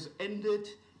epidemic has ended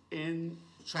in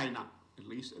China, at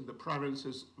least in the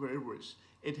provinces where it was.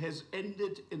 It has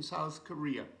ended in South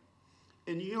Korea.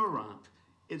 In Europe,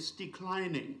 it's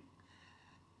declining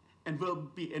and will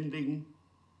be ending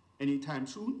anytime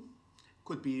soon.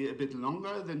 Could be a bit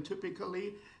longer than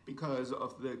typically because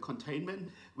of the containment,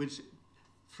 which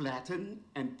flatten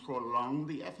and prolong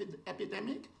the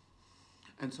epidemic.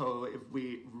 And so if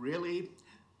we really,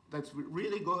 that's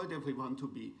really good if we want to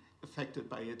be affected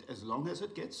by it as long as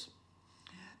it gets.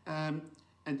 And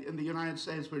in the United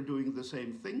States, we're doing the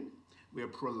same thing. We're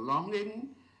prolonging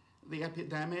the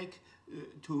epidemic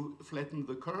to flatten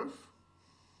the curve,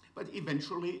 but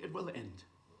eventually it will end.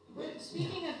 But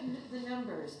speaking of the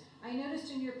numbers, I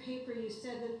noticed in your paper you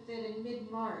said that in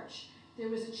mid-March there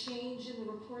was a change in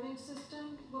the reporting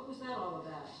system. What was that all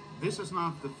about? This is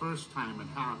not the first time it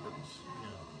happens.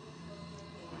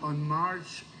 On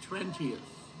March 20th,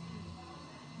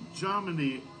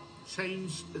 Germany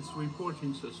changed its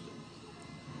reporting system,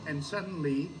 and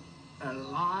suddenly a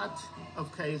lot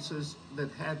of cases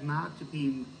that had not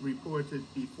been reported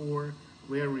before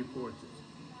were reported.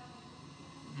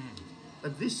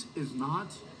 But this is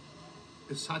not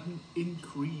a sudden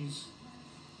increase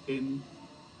in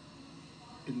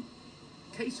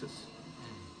cases.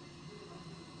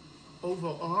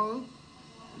 Overall,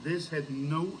 this had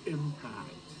no impact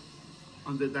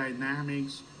on the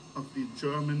dynamics of the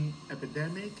German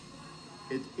epidemic.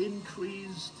 It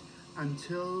increased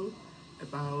until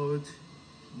about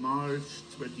March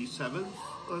 27th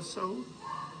or so,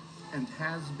 and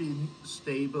has been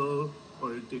stable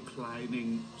or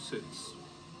declining since.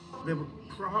 The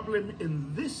problem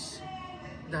in this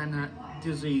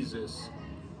disease is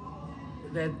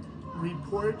that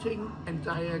reporting and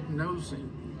diagnosing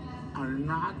are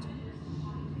not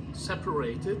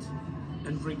separated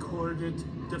and recorded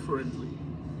differently.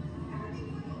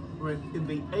 In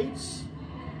the AIDS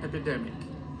epidemic,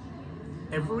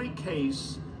 every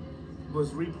case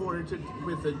was reported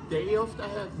with a day of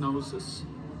diagnosis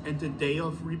and a day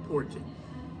of reporting.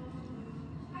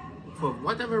 For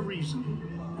whatever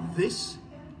reason, this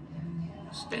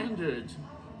standard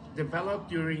developed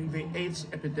during the AIDS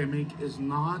epidemic is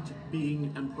not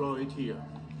being employed here.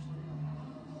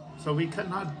 So we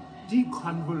cannot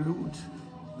deconvolute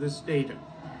this data.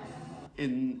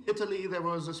 In Italy, there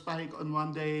was a spike on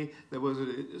one day. There was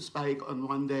a spike on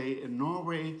one day in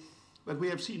Norway. But we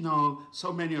have seen now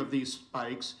so many of these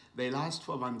spikes, they last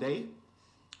for one day,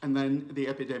 and then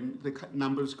the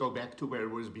numbers go back to where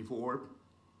it was before.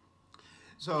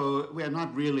 So we are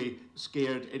not really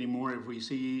scared anymore if we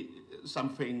see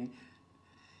something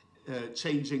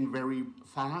changing very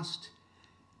fast.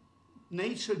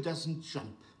 Nature doesn't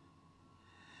jump,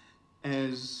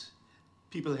 as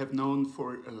people have known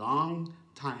for a long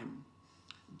time.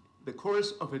 The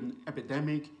course of an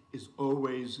epidemic is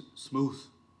always smooth.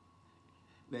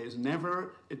 There is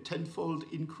never a tenfold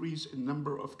increase in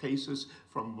number of cases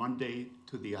from one day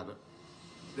to the other.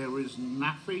 There is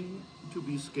nothing to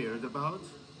be scared about.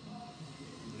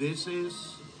 This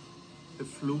is a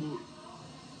flu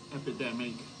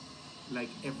epidemic like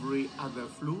every other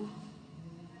flu,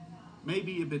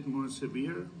 maybe a bit more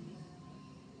severe,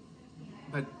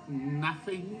 but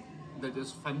nothing that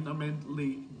is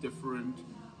fundamentally different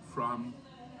from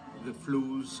the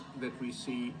flus that we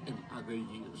see in other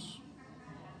years.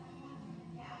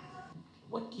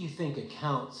 What do you think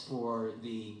accounts for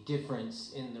the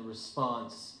difference in the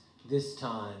response this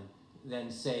time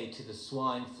than, say, to the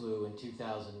swine flu in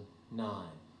 2009?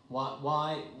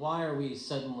 Why are we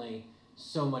suddenly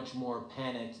so much more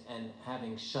panicked and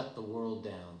having shut the world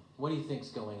down? What do you think's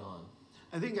going on?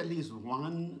 I think at least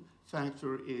one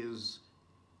factor is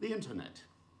the internet.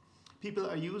 People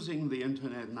are using the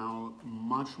internet now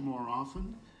much more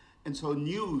often, and so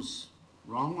news,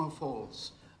 wrong or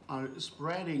false, are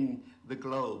spreading the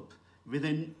globe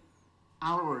within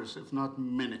hours, if not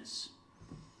minutes.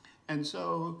 And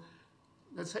so,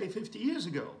 let's say 50 years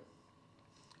ago,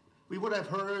 we would have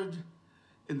heard,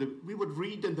 we would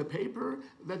read in the paper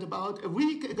that about a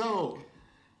week ago,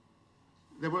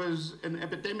 there was an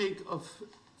epidemic of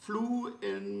flu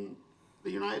in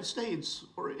the United States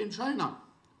or in China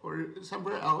or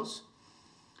somewhere else.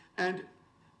 And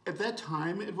at that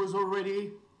time, it was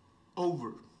already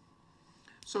over.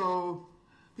 So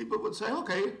people would say,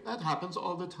 okay, that happens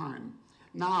all the time.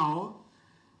 Now,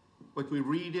 what we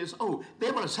read is, oh,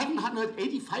 there were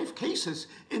 785 cases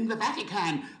in the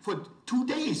Vatican for 2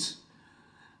 days.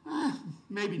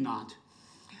 Maybe not.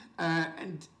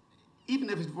 And even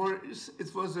if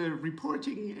it was a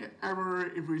reporting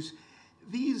error,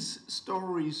 these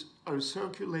stories are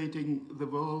circulating the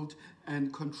world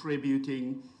and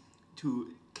contributing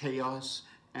to chaos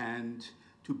and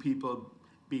to people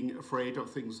being afraid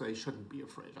of things they shouldn't be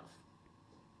afraid of.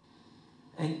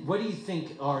 And what do you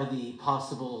think are the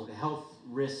possible health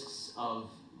risks of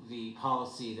the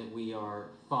policy that we are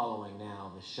following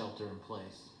now, the shelter in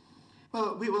place?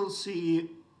 Well, we will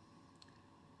see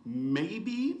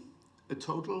maybe a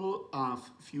total of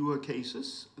fewer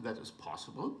cases. That is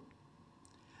possible.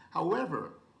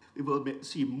 However, we will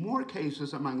see more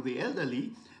cases among the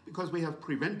elderly because we have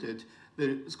prevented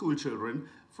the school children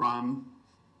from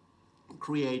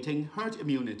creating herd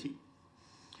immunity.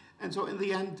 And so in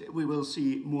the end, we will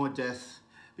see more death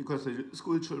because the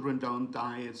school children don't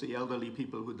die, it's the elderly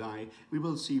people who die. We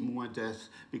will see more death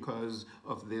because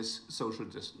of this social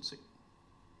distancing.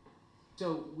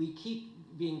 So we keep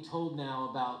being told now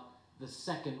about the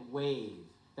second wave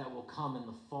that will come in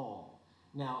the fall.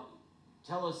 Now,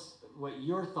 tell us what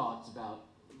your thoughts about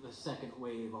the second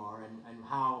wave are and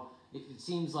how it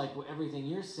seems like everything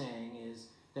you're saying is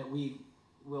that we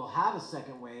will have a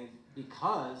second wave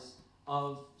because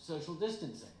of social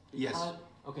distancing. Yes.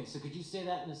 Okay, so could you say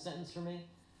that in a sentence for me?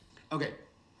 Okay,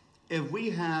 if we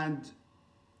had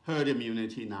herd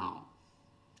immunity now,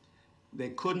 there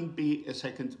couldn't be a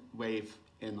second wave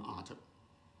in autumn.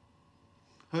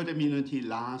 Herd immunity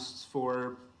lasts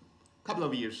for a couple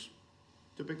of years,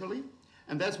 typically,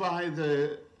 and that's why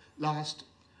the last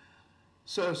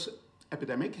SARS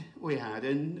epidemic we had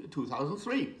in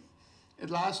 2003. It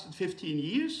lasted 15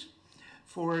 years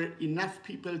for enough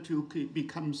people to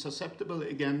become susceptible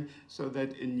again so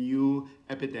that a new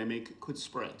epidemic could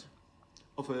spread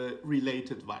of a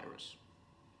related virus.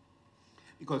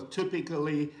 Because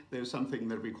typically there's something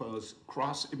that we call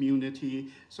cross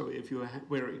immunity. So if you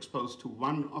were exposed to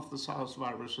one of the SARS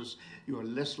viruses, you are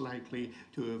less likely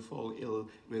to fall ill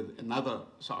with another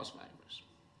SARS virus.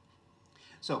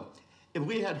 So if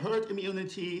we had herd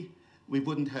immunity, we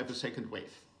wouldn't have a second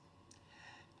wave.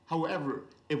 However,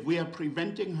 if we are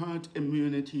preventing herd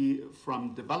immunity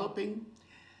from developing,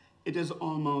 it is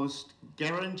almost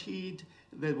guaranteed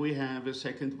that we have a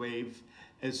second wave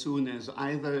as soon as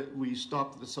either we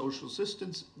stop the social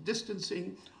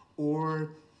distancing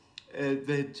or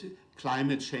that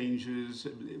climate changes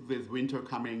with winter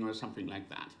coming or something like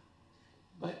that.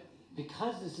 But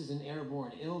because this is an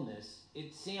airborne illness,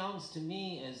 it sounds to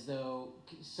me as though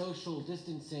social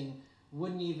distancing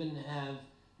wouldn't even have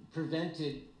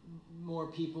prevented more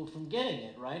people from getting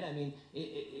it, right? I mean,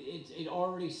 it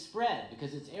already spread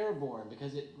because it's airborne,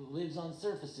 because it lives on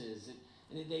surfaces.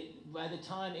 By the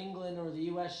time England or the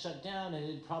US shut down, it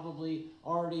had probably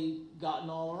already gotten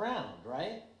all around,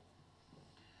 right?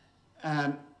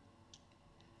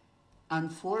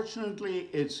 Unfortunately,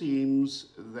 it seems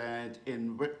that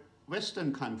in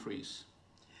Western countries,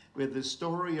 where the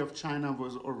story of China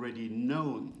was already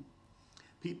known,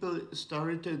 people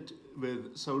started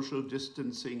with social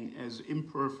distancing as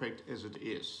imperfect as it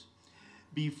is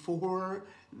before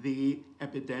the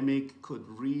epidemic could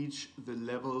reach the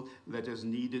level that is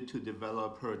needed to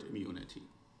develop herd immunity.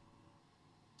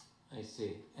 I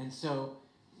see. And so,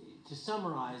 to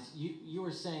summarize, you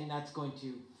were saying that's going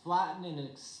to flatten and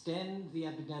extend the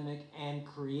epidemic and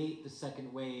create the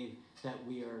second wave that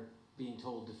we are being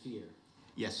told to fear.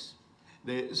 Yes.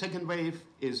 The second wave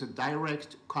is a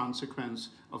direct consequence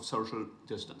of social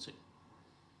distancing.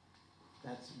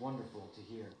 That's wonderful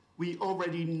to hear. We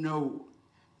already know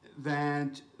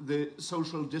that the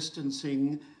social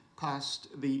distancing cost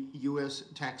the US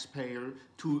taxpayer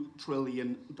 $2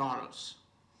 trillion.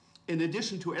 In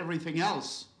addition to everything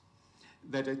else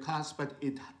that it costs, but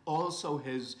it also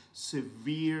has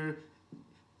severe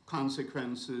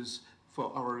consequences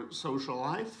for our social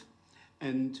life,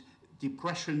 and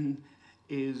depression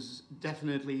is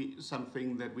definitely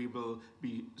something that we will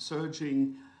be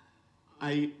surging.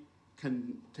 I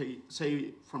can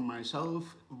say from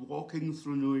myself, walking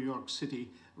through New York City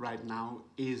right now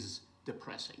is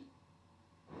depressing.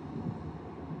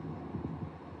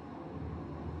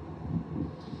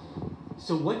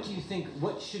 So what do you think,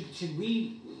 should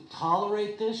we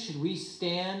tolerate this? Should we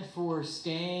stand for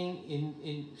staying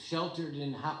in sheltered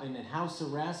in house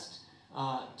arrest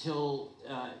till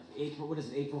April, what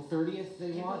is it, April 30th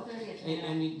they want? April 30th,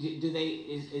 I mean, do they,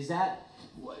 is that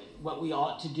what we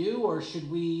ought to do, or should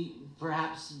we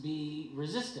perhaps be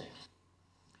resisting?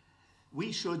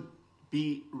 We should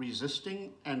be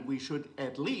resisting, and we should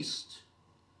at least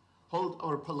hold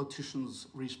our politicians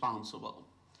responsible.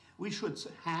 We should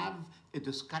have a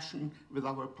discussion with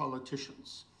our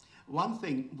politicians. One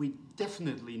thing we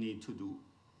definitely need to do,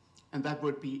 and that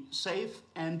would be safe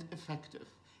and effective,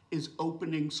 is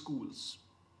opening schools.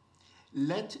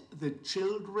 Let the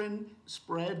children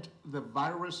spread the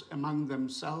virus among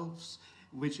themselves,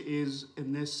 which is a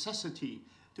necessity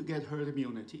to get herd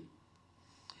immunity.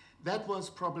 That was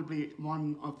probably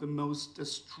one of the most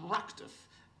destructive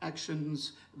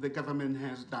actions the government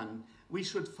has done. We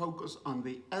should focus on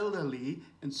the elderly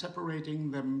and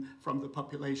separating them from the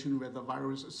population where the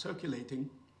virus is circulating.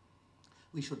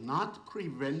 We should not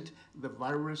prevent the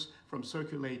virus from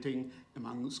circulating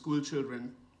among school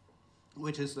children,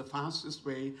 which is the fastest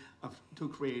way to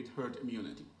create herd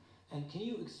immunity. And can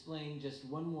you explain just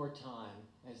one more time,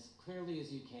 as clearly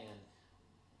as you can,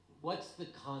 what's the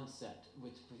concept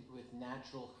with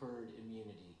natural herd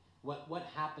immunity? What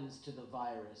happens to the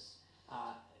virus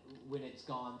when it's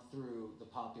gone through the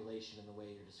population in the way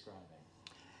you're describing?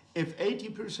 If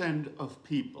 80% of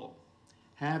people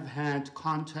have had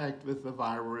contact with the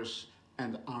virus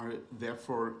and are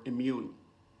therefore immune,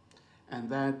 and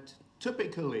that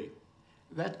typically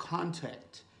that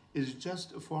contact is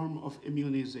just a form of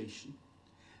immunization.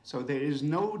 So there is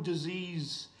no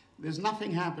disease, there's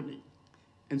nothing happening,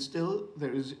 and still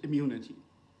there is immunity.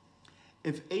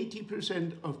 If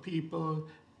 80% of people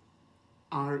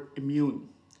are immune,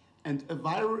 and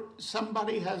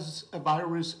somebody has a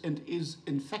virus and is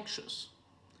infectious,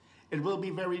 it will be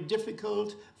very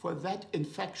difficult for that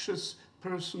infectious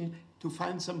person to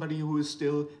find somebody who is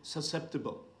still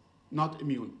susceptible, not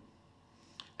immune.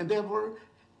 And therefore,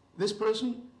 this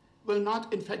person will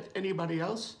not infect anybody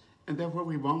else, and therefore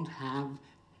we won't have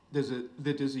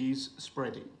the disease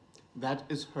spreading. That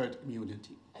is herd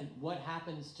immunity. And what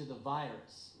happens to the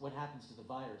virus? What happens to the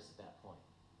virus at that point?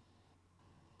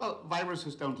 Well,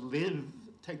 viruses don't live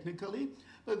technically,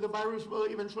 but the virus will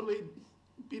eventually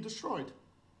be destroyed.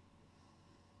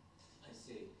 I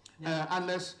see.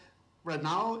 Unless right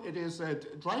now it is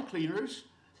that dry cleaners,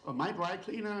 or my dry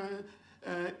cleaner,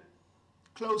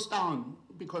 closed down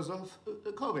because of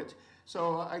COVID.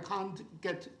 So I can't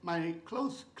get my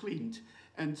clothes cleaned.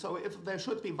 And so if there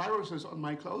should be viruses on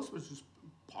my clothes, which is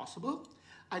possible,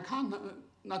 I can't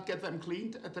not get them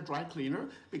cleaned at the dry cleaner,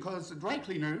 because the dry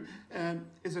cleaner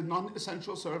is a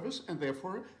non-essential service and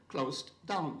therefore closed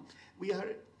down. We are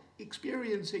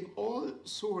experiencing all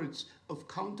sorts of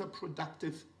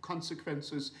counterproductive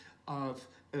consequences of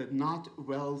a not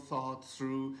well thought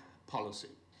through policy.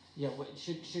 Yeah,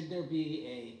 should there be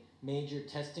a major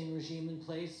testing regime in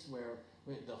place where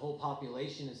the whole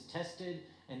population is tested,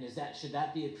 and should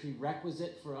that be a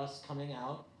prerequisite for us coming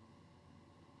out?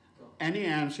 Any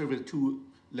answer with 2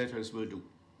 letters will do.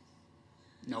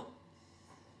 No.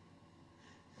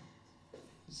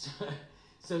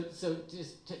 So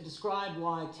just describe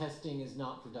why testing is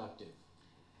not productive.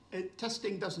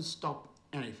 Testing doesn't stop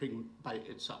anything by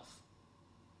itself.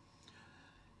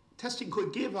 Testing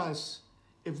could give us,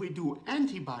 if we do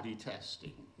antibody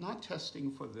testing, not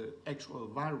testing for the actual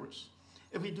virus,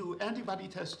 if we do antibody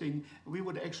testing, we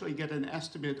would actually get an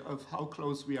estimate of how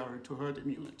close we are to herd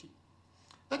immunity.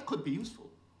 That could be useful.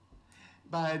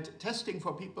 But testing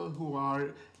for people who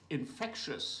are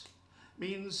infectious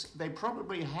means they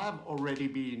probably have already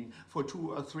been for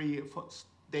 2 or 3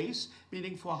 days,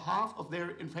 meaning for half of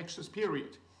their infectious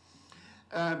period.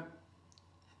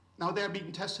 Now they're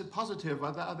being tested positive.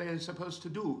 What are they supposed to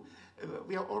do?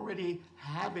 We are already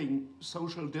having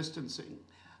social distancing.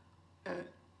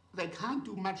 They can't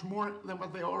do much more than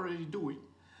what they're already doing.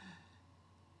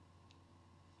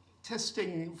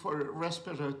 Testing for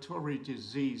respiratory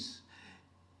disease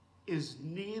is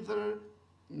neither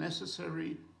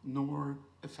necessary nor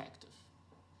effective.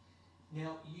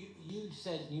 Now,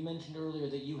 you mentioned earlier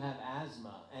that you have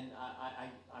asthma, and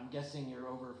I'm guessing you're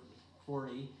over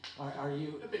 40. Are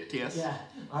you? A bit, yes. Yeah.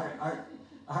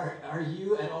 Are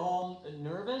you at all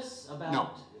nervous about? No.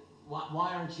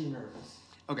 Why aren't you nervous?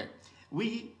 Okay,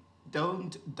 we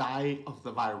don't die of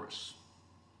the virus.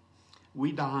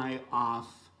 We die of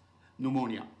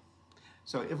pneumonia.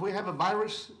 So if we have a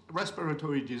virus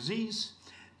respiratory disease,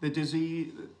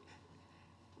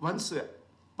 once the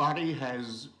body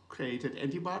has created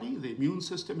antibody, the immune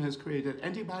system has created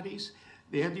antibodies,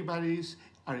 the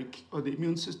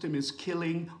immune system is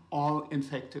killing all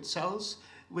infected cells,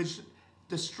 which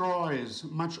destroys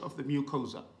much of the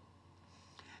mucosa.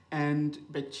 And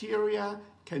bacteria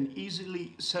can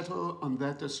easily settle on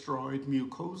that destroyed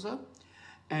mucosa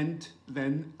and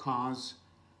then cause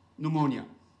pneumonia.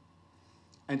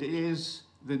 And it is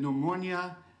the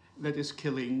pneumonia that is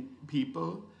killing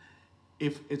people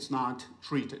if it's not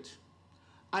treated.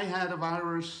 I had a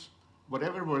virus,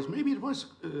 whatever it was, maybe it was,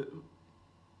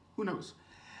 who knows,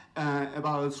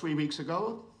 about 3 weeks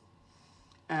ago,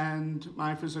 and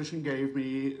my physician gave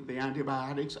me the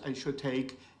antibiotics I should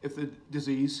take if the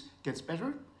disease gets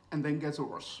better and then gets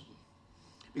worse,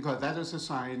 because that is a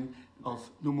sign of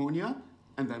pneumonia,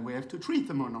 and then we have to treat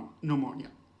the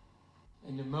pneumonia.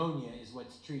 And pneumonia is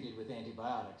what's treated with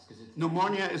antibiotics, because it's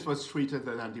Pneumonia is what's treated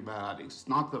with antibiotics,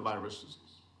 not the viruses.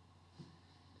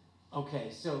 Okay,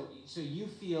 so you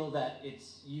feel that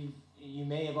you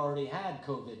may have already had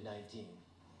COVID-19.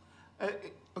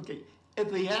 Okay,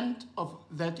 at the end of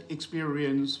that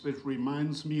experience, which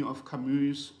reminds me of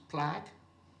Camus' Plague,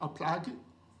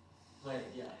 Like,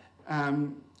 yeah.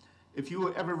 if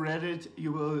you ever read it,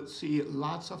 you will see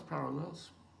lots of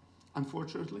parallels,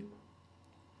 unfortunately.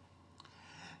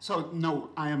 So no,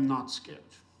 I am not scared.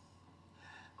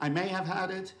 I may have had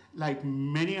it like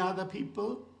many other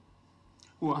people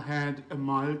who had a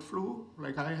mild flu,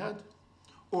 like I had,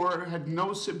 or had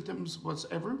no symptoms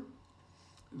whatsoever.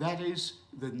 That is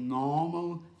the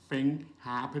normal thing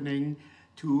happening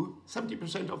to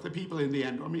 70% of the people in the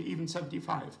end, or maybe even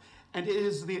 75. And it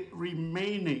is the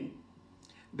remaining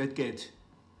that get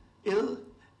ill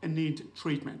and need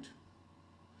treatment.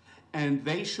 And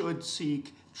they should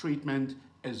seek treatment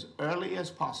as early as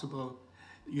possible.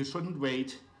 You shouldn't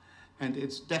wait, and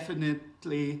it's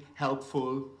definitely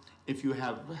helpful if you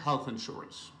have health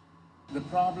insurance. The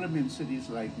problem in cities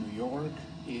like New York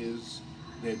is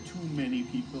there are too many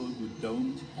people who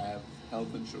don't have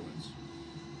health insurance.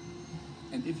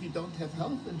 And if you don't have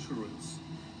health insurance,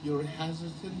 you're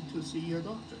hesitant to see your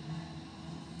doctor.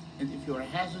 And if you're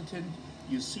hesitant,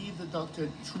 you see the doctor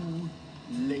too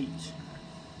late.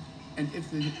 And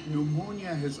if the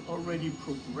pneumonia has already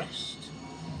progressed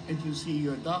and you see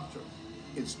your doctor,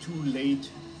 it's too late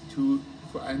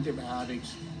for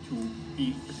antibiotics to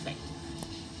be effective.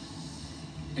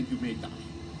 And you may die.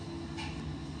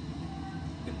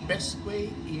 The best way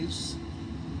is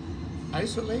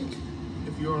isolate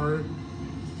if you're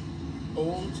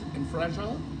old and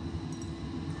fragile.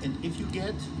 And if you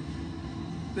get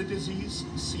the disease,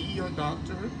 see your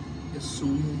doctor as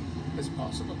soon as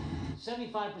possible.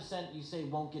 75% you say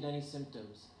won't get any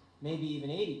symptoms, maybe even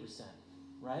 80%,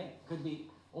 right? Could be,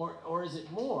 or is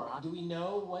it more? Do we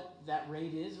know what that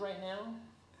rate is right now?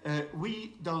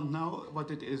 We don't know what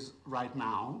it is right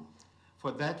now.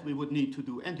 For that, we would need to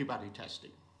do antibody testing,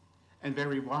 and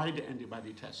very wide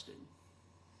antibody testing.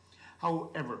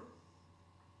 However,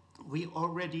 we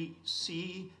already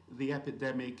see the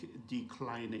epidemic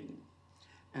declining,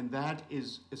 and that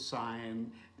is a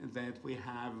sign that we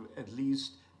have at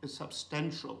least a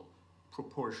substantial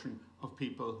proportion of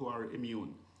people who are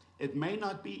immune. It may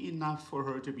not be enough for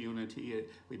herd immunity.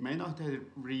 We may not have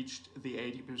reached the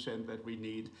 80% that we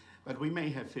need, but we may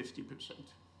have 50%.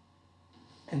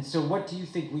 And so what do you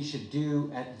think we should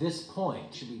do at this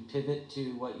point? Should we pivot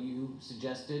to what you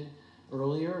suggested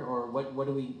earlier, or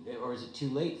or is it too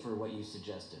late for what you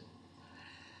suggested?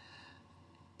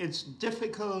 It's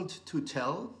difficult to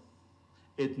tell.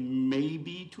 It may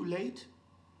be too late.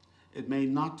 It may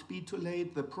not be too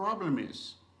late. The problem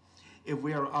is, if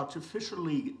we are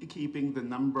artificially keeping the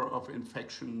number of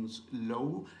infections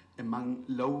low among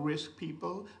low-risk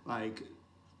people, like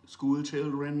school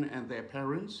children and their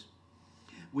parents,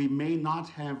 we may not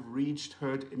have reached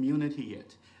herd immunity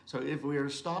yet. So if we are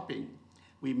stopping,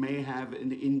 we may have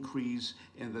an increase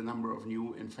in the number of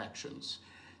new infections.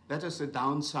 That is the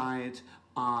downside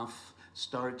of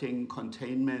starting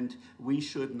containment. We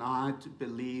should not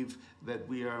believe that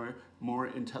we are more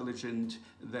intelligent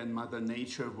than Mother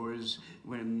Nature was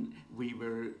when we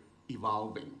were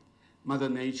evolving. Mother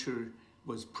Nature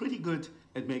was pretty good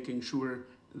at making sure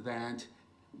that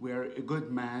we're a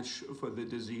good match for the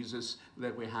diseases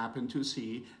that we happen to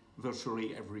see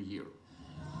virtually every year.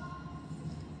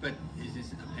 But is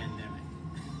this a pandemic?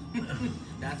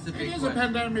 That's the big It is question. a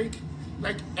pandemic,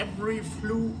 like every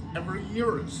flu every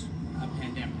year is. A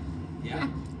pandemic. Yeah.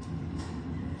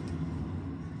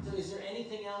 So is there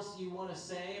anything else you want to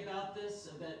say about this?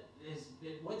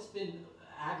 What's been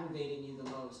aggravating you the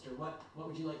most, or what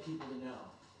would you like people to know?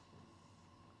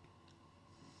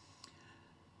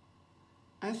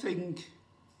 I think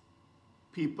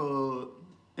people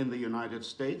in the United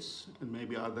States, and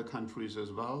maybe other countries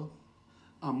as well,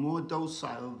 are more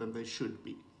docile than they should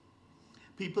be.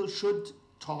 People should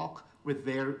talk with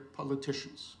their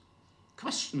politicians,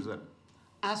 question them,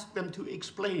 ask them to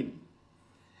explain.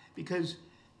 Because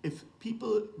if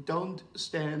people don't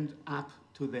stand up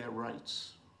to their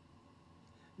rights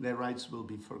will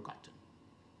be forgotten.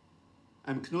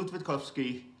 I'm Knut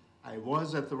Witkowski. I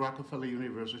was at the Rockefeller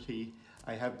University.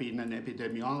 I have been an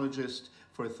epidemiologist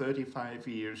for 35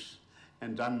 years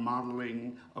and done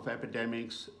modeling of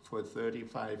epidemics for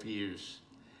 35 years.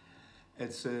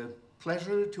 It's a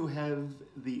pleasure to have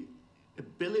the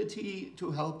ability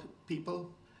to help people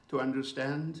to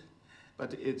understand,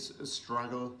 but it's a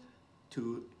struggle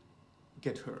to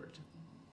get heard.